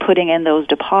is putting in those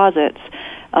deposits,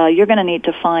 you're going to need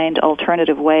to find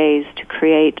alternative ways to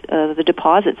create the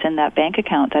deposits in that bank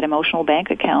account, that emotional bank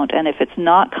account. And if it's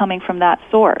not coming from that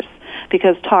source,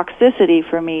 because toxicity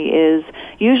for me is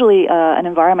usually an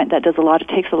environment that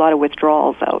takes a lot of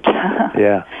withdrawals out.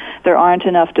 Yeah. There aren't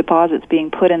enough deposits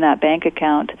being put in that bank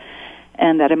account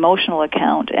and that emotional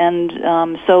account.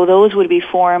 And so those would be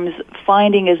forms,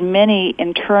 finding as many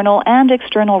internal and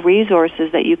external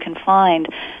resources that you can find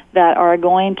that are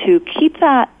going to keep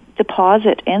that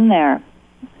deposit in there.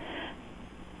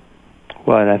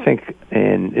 Well, and I think,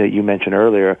 and you mentioned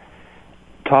earlier,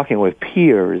 talking with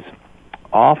peers,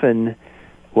 often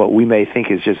what we may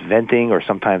think is just venting, or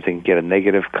sometimes they can get a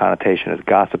negative connotation as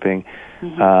gossiping.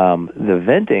 The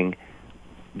venting,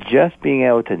 just being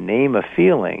able to name a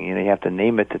feeling, you have to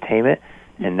name it to tame it.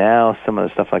 And now some of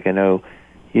the stuff, like I know,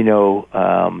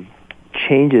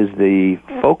 changes the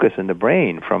focus in the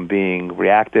brain from being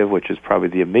reactive, which is probably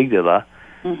the amygdala,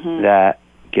 that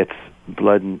gets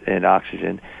blood and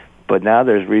oxygen. But now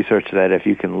there's research that if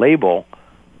you can label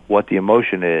what the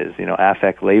emotion is,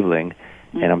 affect labeling,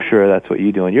 and I'm sure that's what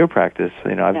you do in your practice.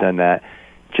 I've done that.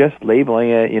 Just labeling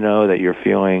it, that you're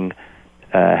feeling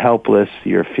helpless,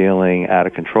 you're feeling out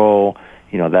of control,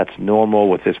 that's normal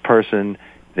with this person.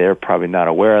 They're probably not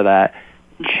aware of that.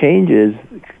 Changes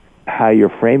how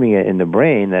you're framing it in the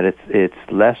brain, that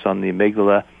it's less on the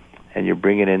amygdala, and you're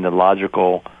bringing in the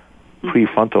logical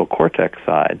prefrontal cortex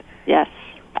side. Yes.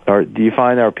 Or do you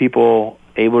find, are people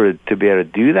able to be able to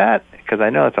do that? Because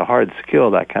I know it's a hard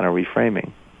skill, that kind of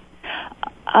reframing.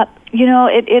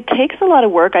 It takes a lot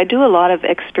of work. I do a lot of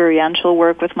experiential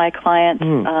work with my clients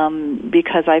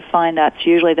because I find that's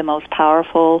usually the most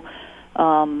powerful,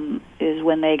 is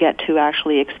when they get to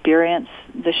actually experience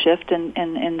the shift in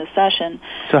the session.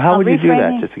 So how would you do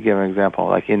that, just to give an example,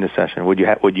 like in the session? Would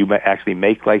you actually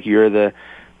make like you're the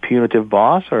punitive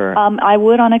boss, or? I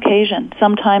would on occasion.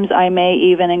 Sometimes I may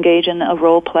even engage in a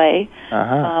role play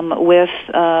with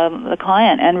the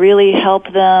client and really help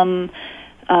them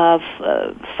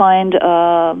find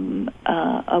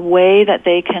a way that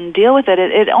they can deal with it.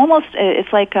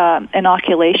 It's like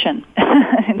inoculation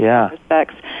in some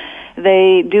respects.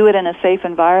 They do it in a safe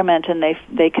environment, and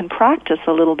they can practice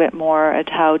a little bit more at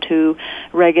how to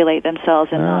regulate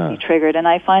themselves and not be triggered. And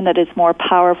I find that it's more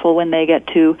powerful when they get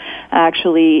to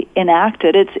actually enact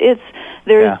it.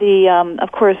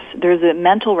 Of course, there's a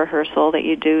mental rehearsal that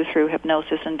you do through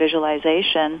hypnosis and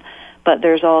visualization. But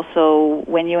there's also,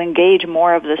 when you engage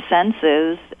more of the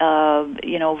senses,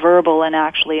 verbal and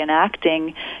actually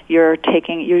enacting, you're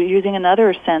using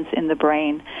another sense in the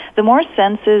brain. The more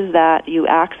senses that you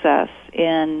access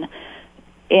in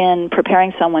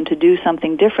preparing someone to do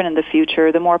something different in the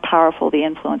future, the more powerful the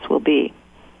influence will be.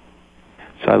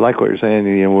 So I like what you're saying.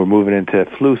 We're moving into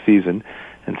flu season,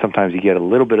 and sometimes you get a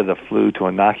little bit of the flu to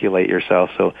inoculate yourself.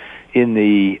 So in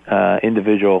the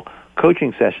individual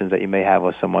coaching sessions that you may have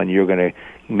with someone, you're going to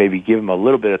maybe give them a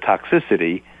little bit of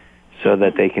toxicity so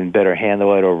that they can better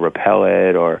handle it or repel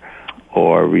it or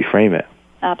reframe it.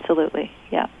 Absolutely,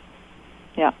 yeah.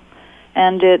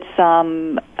 And it's,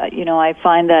 I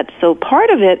find that, so part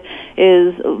of it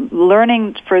is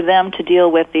learning for them to deal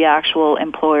with the actual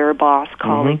employer, boss,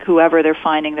 colleague, whoever they're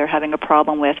finding they're having a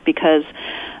problem with, because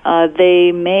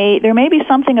there may be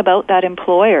something about that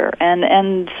employer.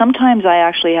 And sometimes I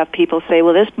actually have people say,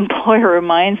 well, this employer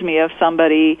reminds me of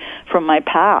somebody from my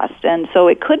past. And so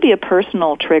it could be a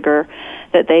personal trigger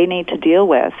that they need to deal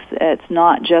with. It's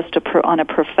not just on a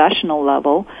professional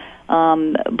level.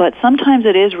 But sometimes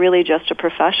it is really just a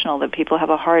professional that people have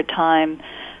a hard time,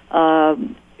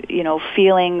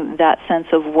 feeling that sense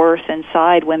of worth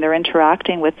inside when they're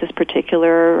interacting with this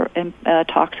particular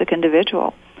toxic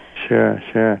individual. Sure.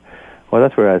 Well,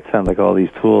 that's where it sounds like all these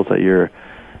tools that you're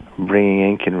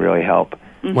bringing in can really help.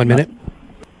 1 minute.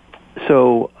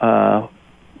 So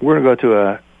we're going to go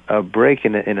to a break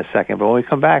in a second, but when we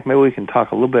come back, maybe we can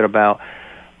talk a little bit about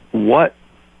what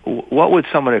would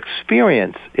someone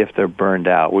experience if they're burned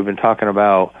out? We've been talking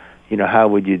about, how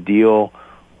would you deal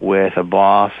with a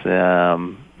boss,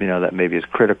 that maybe is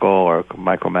critical or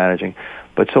micromanaging.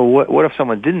 But so what if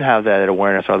someone didn't have that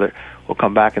awareness? We'll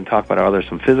come back and talk about, are there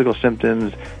some physical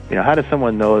symptoms? How does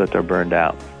someone know that they're burned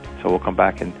out? So we'll come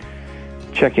back and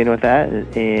check in with that.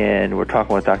 And we're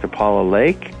talking with Dr. Paula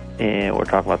Lake, and we're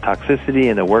talking about toxicity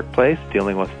in the workplace,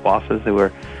 dealing with bosses who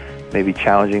are maybe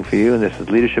challenging for you. And this is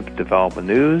Leadership Development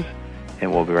News,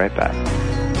 and we'll be right back.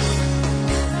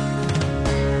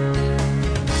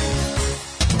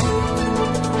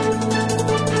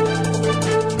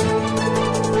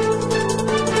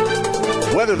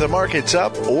 whether the market's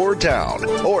up or down,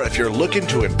 or if you're looking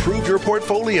to improve your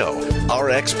portfolio, our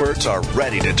experts are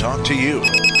ready to talk to you.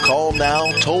 Call now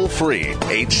toll free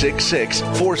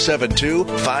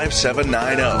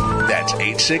 866-472-5790. That's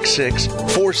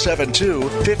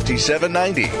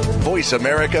 866-472-5790. Voice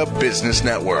America Business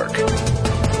Network.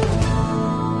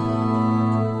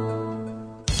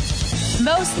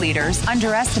 Most leaders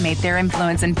underestimate their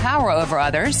influence and power over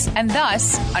others and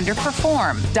thus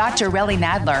underperform. Dr. Relly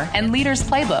Nadler and Leaders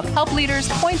Playbook help leaders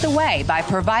point the way by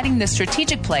providing the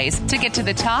strategic plays to get to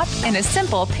the top in a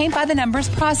simple paint-by-the-numbers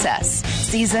process.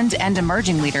 Seasoned and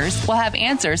emerging leaders will have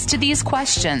answers to these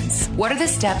questions. What are the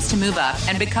steps to move up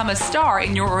and become a star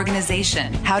in your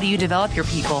organization? How do you develop your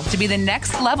people to be the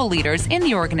next level leaders in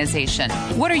the organization?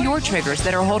 What are your triggers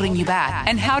that are holding you back,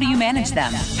 and how do you manage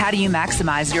them? How do you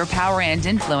maximize your power and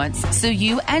influence so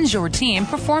you and your team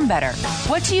perform better?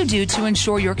 What do you do to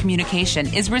ensure your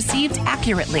communication is received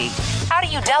accurately? How do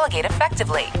you delegate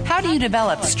effectively? How do you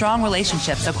develop strong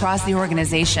relationships across the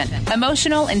organization?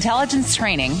 Emotional intelligence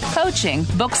training, coaching,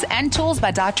 books, and tools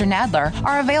by Dr. Nadler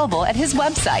are available at his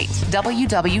website,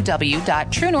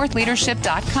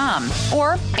 www.truenorthleadership.com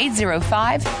or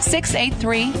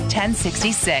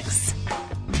 805-683-1066.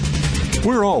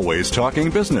 We're always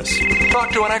talking business. Talk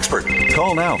to an expert.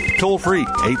 Call now, toll free,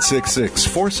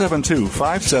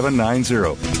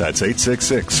 866-472-5790. That's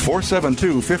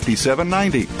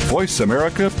 866-472-5790. Voice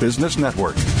America Business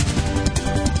Network.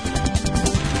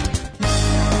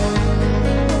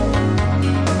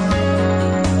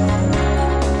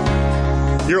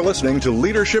 You're listening to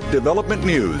Leadership Development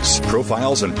News,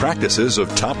 profiles and practices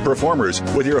of top performers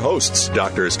with your hosts,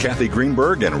 Drs. Kathy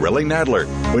Greenberg and Relly Nadler.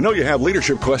 We know you have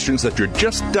leadership questions that you're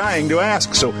just dying to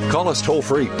ask, so call us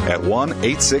toll-free at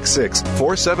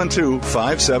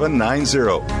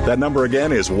 1-866-472-5790. That number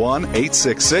again is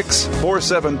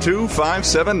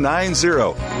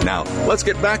 1-866-472-5790. Now, let's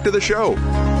get back to the show.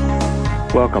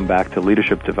 Welcome back to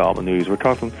Leadership Development News. We're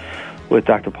talking with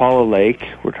Dr. Paula Lake.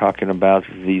 We're talking about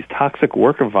these toxic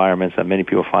work environments that many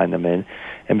people find them in.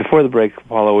 And before the break,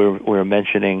 Paula, we were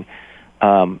mentioning,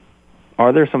 are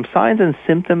there some signs and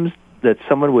symptoms that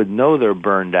someone would know they're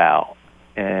burned out?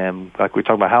 And like we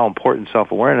talked about how important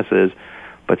self-awareness is,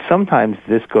 but sometimes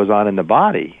this goes on in the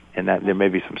body, and that there may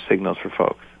be some signals for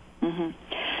folks. Mm-hmm.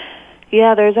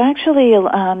 Yeah, there's actually,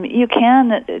 you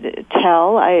can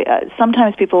tell.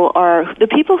 Sometimes the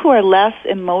people who are less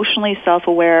emotionally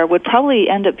self-aware would probably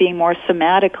end up being more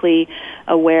somatically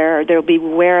aware. They'll be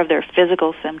aware of their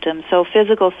physical symptoms. So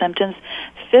physical symptoms,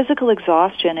 physical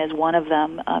exhaustion is one of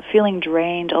them, feeling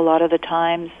drained a lot of the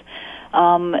times.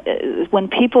 When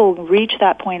people reach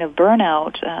that point of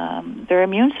burnout, their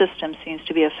immune system seems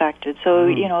to be affected.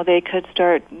 So, they could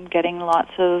start getting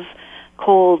lots of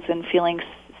colds and feeling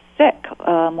sick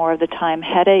more of the time.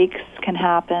 Headaches can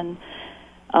happen.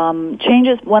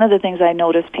 Changes. One of the things I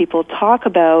notice people talk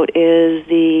about is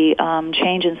the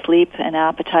change in sleep and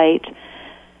appetite.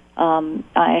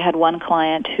 I had one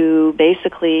client who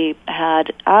basically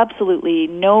had absolutely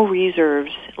no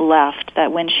reserves left,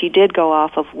 that when she did go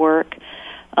off of work,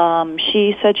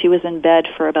 she said she was in bed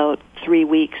for about 3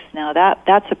 weeks. Now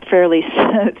that's a fairly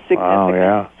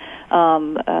significant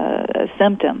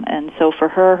symptom. And so for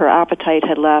her appetite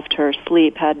had left, her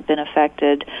sleep had been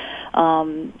affected.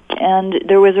 And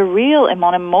there was on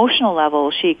an emotional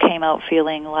level, she came out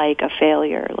feeling like a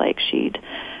failure, like she'd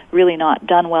really not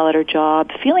done well at her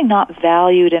job, feeling not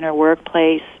valued in her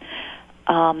workplace,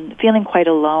 feeling quite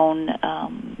alone.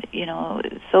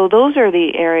 So those are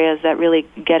the areas that really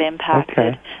get impacted.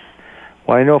 Okay.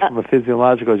 Well, I know from a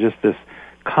physiological, just this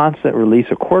constant release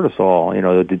of cortisol,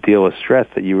 to deal with stress,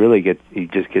 that you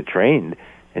just get drained,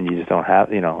 and you just don't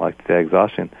have, like the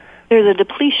exhaustion. There's a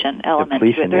depletion element to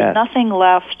it. There's nothing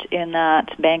left in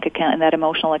that bank account, in that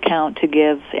emotional account, to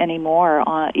give anymore,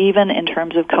 even in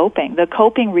terms of coping. The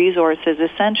coping resources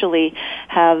essentially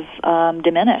have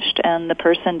diminished, and the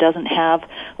person doesn't have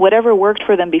whatever worked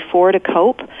for them before to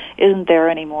cope isn't there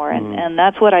anymore. And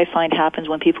that's what I find happens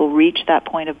when people reach that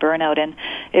point of burnout. And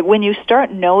when you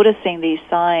start noticing these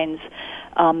signs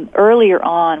earlier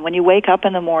on, when you wake up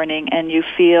in the morning and you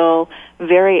feel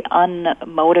very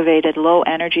unmotivated, low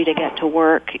energy to get to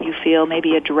work, you feel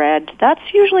maybe a dread,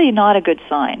 that's usually not a good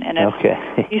sign. And if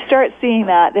you start seeing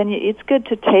that, then it's good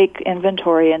to take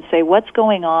inventory and say, what's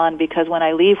going on? Because when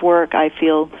I leave work, I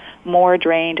feel more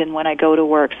drained than when I go to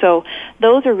work. So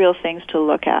those are real things to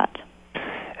look at.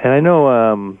 And I know,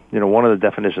 one of the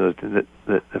definitions that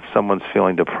if someone's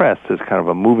feeling depressed is kind of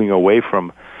a moving away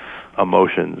from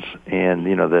emotions, and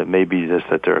that maybe just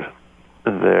that they're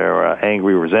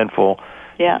angry, resentful.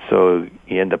 Yeah. So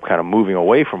you end up kind of moving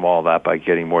away from all that by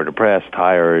getting more depressed,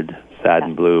 tired, sad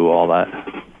and blue, all that.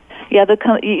 Yeah,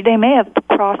 they may have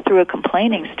crossed through a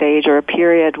complaining stage or a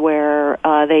period where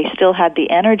they still had the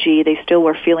energy, they still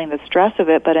were feeling the stress of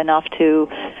it, but enough to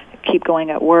keep going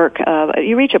at work.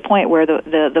 You reach a point where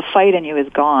the fight in you is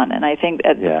gone, and I think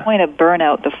at the point of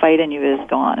burnout, the fight in you is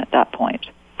gone at that point.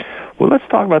 Well, let's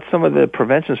talk about some of the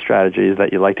prevention strategies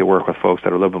that you like to work with folks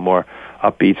that are a little bit more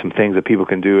upbeat, some things that people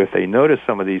can do if they notice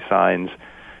some of these signs,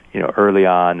 early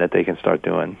on that they can start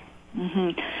doing.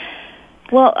 Mm-hmm.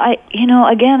 Well, I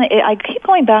keep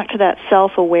going back to that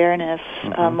self-awareness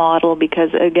model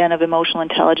because, again, of emotional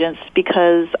intelligence,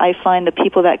 because I find the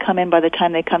people that come in, by the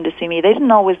time they come to see me, they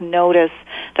didn't always notice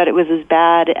that it was as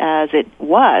bad as it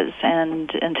was,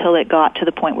 and until it got to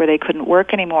the point where they couldn't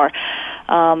work anymore.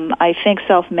 I think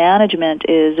self-management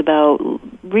is about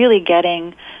really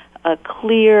getting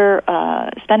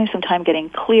spending some time getting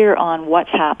clear on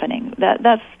what's happening.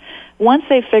 That's once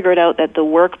they've figured out that the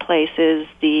workplace is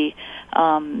the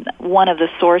one of the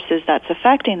sources that's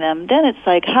affecting them, then it's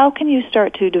like, how can you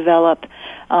start to develop,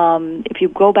 if you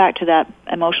go back to that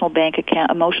emotional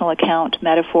account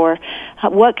metaphor,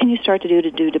 what can you start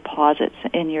to do deposits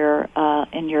in your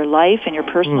life, in your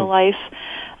personal life?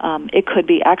 It could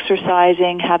be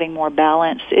exercising, having more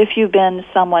balance. If you've been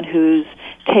someone who's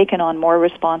taken on more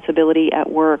responsibility at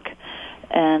work,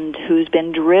 and who's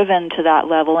been driven to that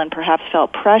level and perhaps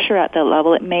felt pressure at that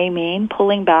level, it may mean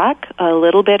pulling back a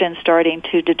little bit and starting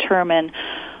to determine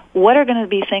what are going to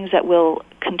be things that will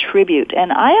contribute.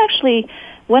 And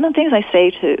one of the things I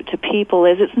say to people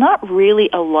is it's not really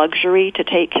a luxury to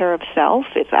take care of self.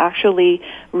 It's actually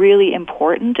really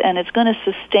important, and it's going to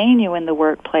sustain you in the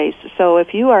workplace. So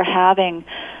if you are having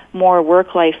more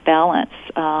work-life balance,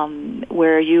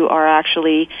 where you are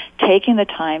actually taking the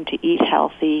time to eat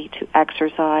healthy, to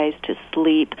exercise, to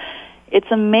sleep, it's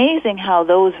amazing how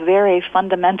those very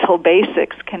fundamental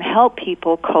basics can help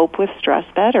people cope with stress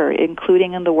better,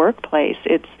 including in the workplace.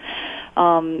 It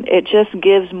just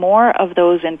gives more of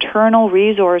those internal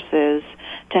resources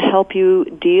to help you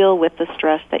deal with the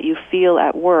stress that you feel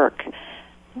at work.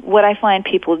 What I find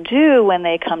people do when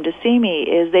they come to see me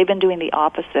is they've been doing the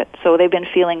opposite. So they've been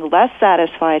feeling less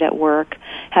satisfied at work,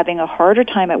 having a harder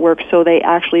time at work, so they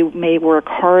actually may work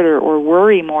harder or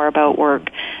worry more about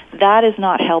work. That is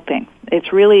not helping.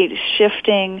 It's really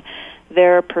shifting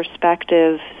their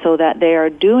perspective so that they are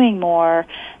doing more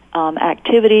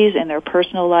activities in their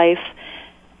personal life.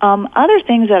 Other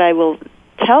things that I will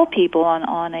tell people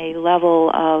on a level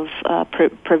of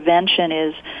prevention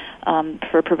is,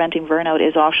 for preventing burnout,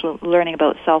 is also learning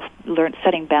about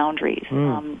setting boundaries.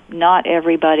 Not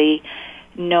everybody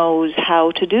knows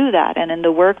how to do that. And in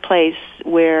the workplace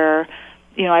where,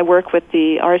 I work with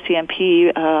the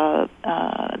RCMP,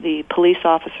 the police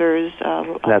officers.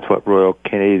 That's what Royal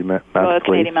Canadian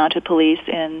Mounted Police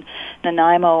in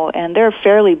Nanaimo, and they're a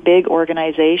fairly big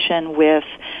organization with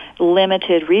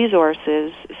limited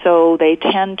resources, so they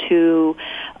tend to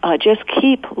just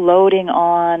keep loading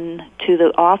on to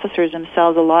the officers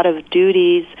themselves a lot of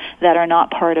duties that are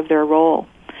not part of their role.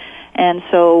 And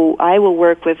so I will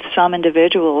work with some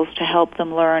individuals to help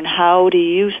them learn how do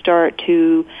you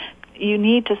you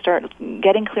need to start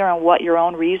getting clear on what your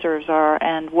own reserves are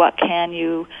and what can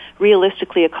you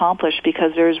realistically accomplish,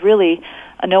 because there's really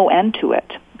no end to it.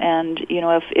 And,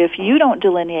 if you don't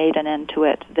delineate an end to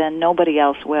it, then nobody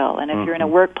else will. And if you're in a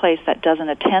workplace that doesn't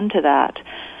attend to that,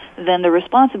 then the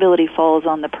responsibility falls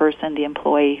on the person, the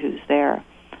employee who's there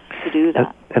to do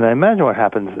that. And I imagine what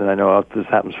happens, and I know this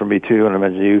happens for me too, and I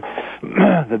imagine you,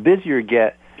 the busier you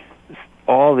get,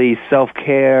 all these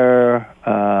self-care,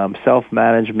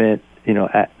 self-management,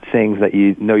 things that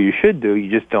you should do,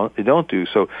 you don't do.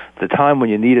 So the time when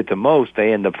you need it the most,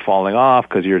 they end up falling off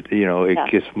because it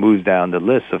just moves down the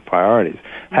list of priorities.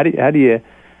 How do you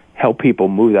help people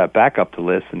move that back up the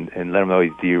list and let them know,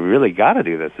 do you really got to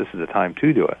do this? This is the time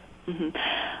to do it. Mm-hmm.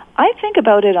 I think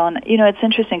about it on, it's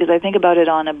interesting because I think about it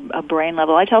on a brain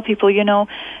level. I tell people, you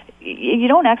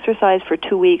don't exercise for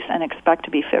 2 weeks and expect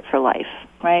to be fit for life,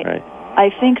 right? I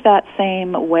think that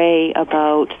same way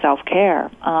about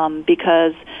self-care,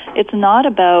 because it's not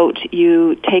about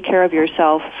you take care of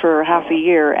yourself for half a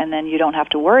year and then you don't have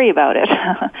to worry about it.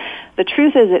 The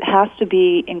truth is it has to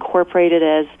be incorporated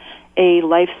as a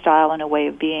lifestyle and a way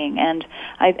of being. And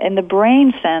in the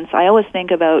brain sense, I always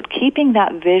think about keeping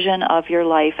that vision of your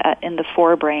life in the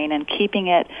forebrain and keeping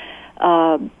it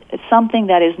something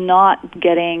that is not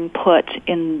getting put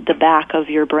in the back of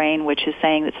your brain, which is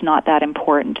saying it's not that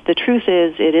important. The truth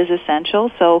is it is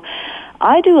essential. So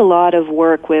I do a lot of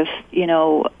work with,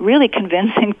 really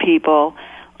convincing people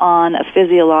on a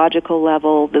physiological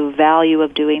level the value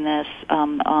of doing this,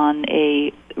 on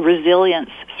a resilience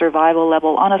survival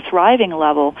level, on a thriving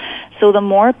level. So the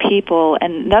more people,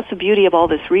 and that's the beauty of all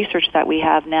this research that we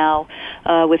have now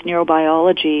with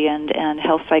neurobiology and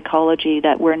health psychology,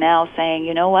 that we're now saying,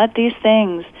 you know what, these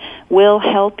things will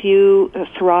help you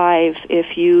thrive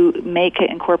if you make it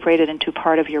incorporated into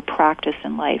part of your practice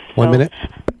in life. 1 minute.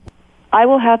 I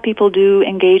will have people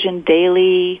engage in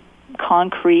daily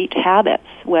concrete habits,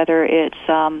 whether it's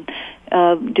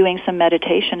doing some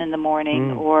meditation in the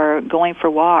morning or going for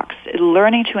walks,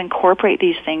 learning to incorporate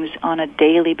these things on a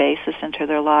daily basis into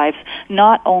their lives,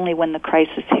 not only when the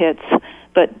crisis hits,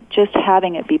 but just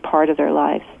having it be part of their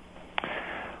lives.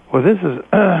 Well,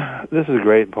 this is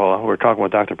great, Paula. We're talking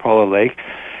with Dr. Paula Lake.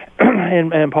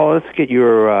 and Paula, let's get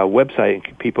your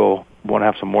website. People want to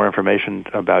have some more information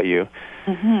about you.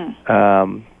 Mm-hmm.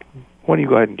 Why don't you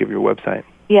go ahead and give your website?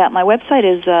 Yeah, my website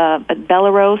is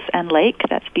Bellerose and Lake.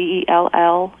 That's BELLEROSE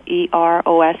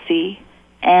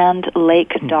and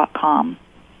lake.com.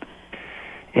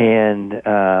 And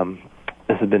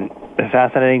this has been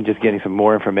fascinating, just getting some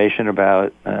more information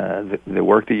about the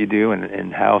work that you do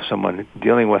and how someone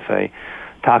dealing with a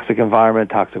toxic environment,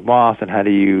 toxic boss, and how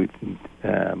do you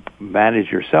manage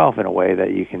yourself in a way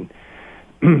that you can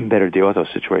better deal with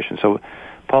those situations. So,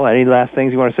 Paula, any last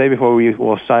things you want to say before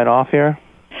we'll sign off here?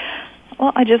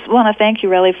 Well, I just want to thank you,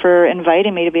 Relly, for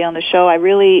inviting me to be on the show. I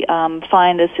really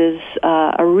find this is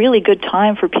a really good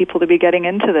time for people to be getting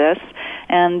into this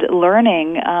and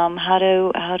learning how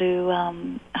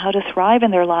to thrive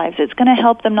in their lives. It's going to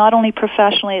help them not only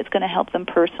professionally, it's going to help them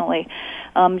personally,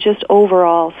 just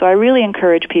overall. So I really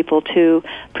encourage people to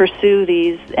pursue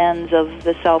these ends of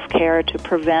the self-care to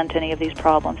prevent any of these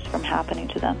problems from happening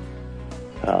to them.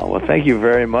 Well, thank you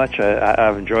very much.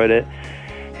 I've enjoyed it.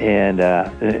 And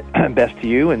best to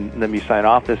you, and let me sign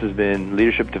off. This has been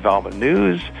Leadership Development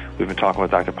News. We've been talking with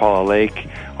Dr. Paula Lake.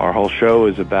 Our whole show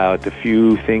is about the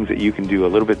few things that you can do a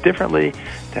little bit differently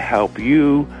to help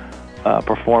you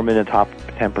perform in the top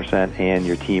 10% and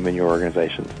your team and your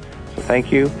organizations. So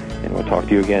thank you, and we'll talk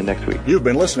to you again next week. You've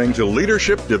been listening to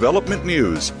Leadership Development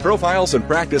News, profiles and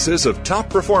practices of top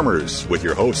performers, with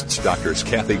your hosts, Drs.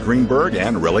 Kathy Greenberg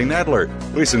and Relly Nadler.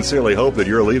 We sincerely hope that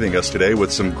you're leaving us today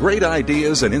with some great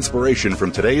ideas and inspiration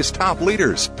from today's top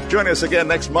leaders. Join us again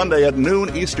next Monday at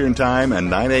noon Eastern Time and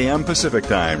 9 a.m. Pacific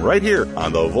Time, right here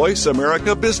on the Voice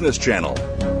America Business Channel.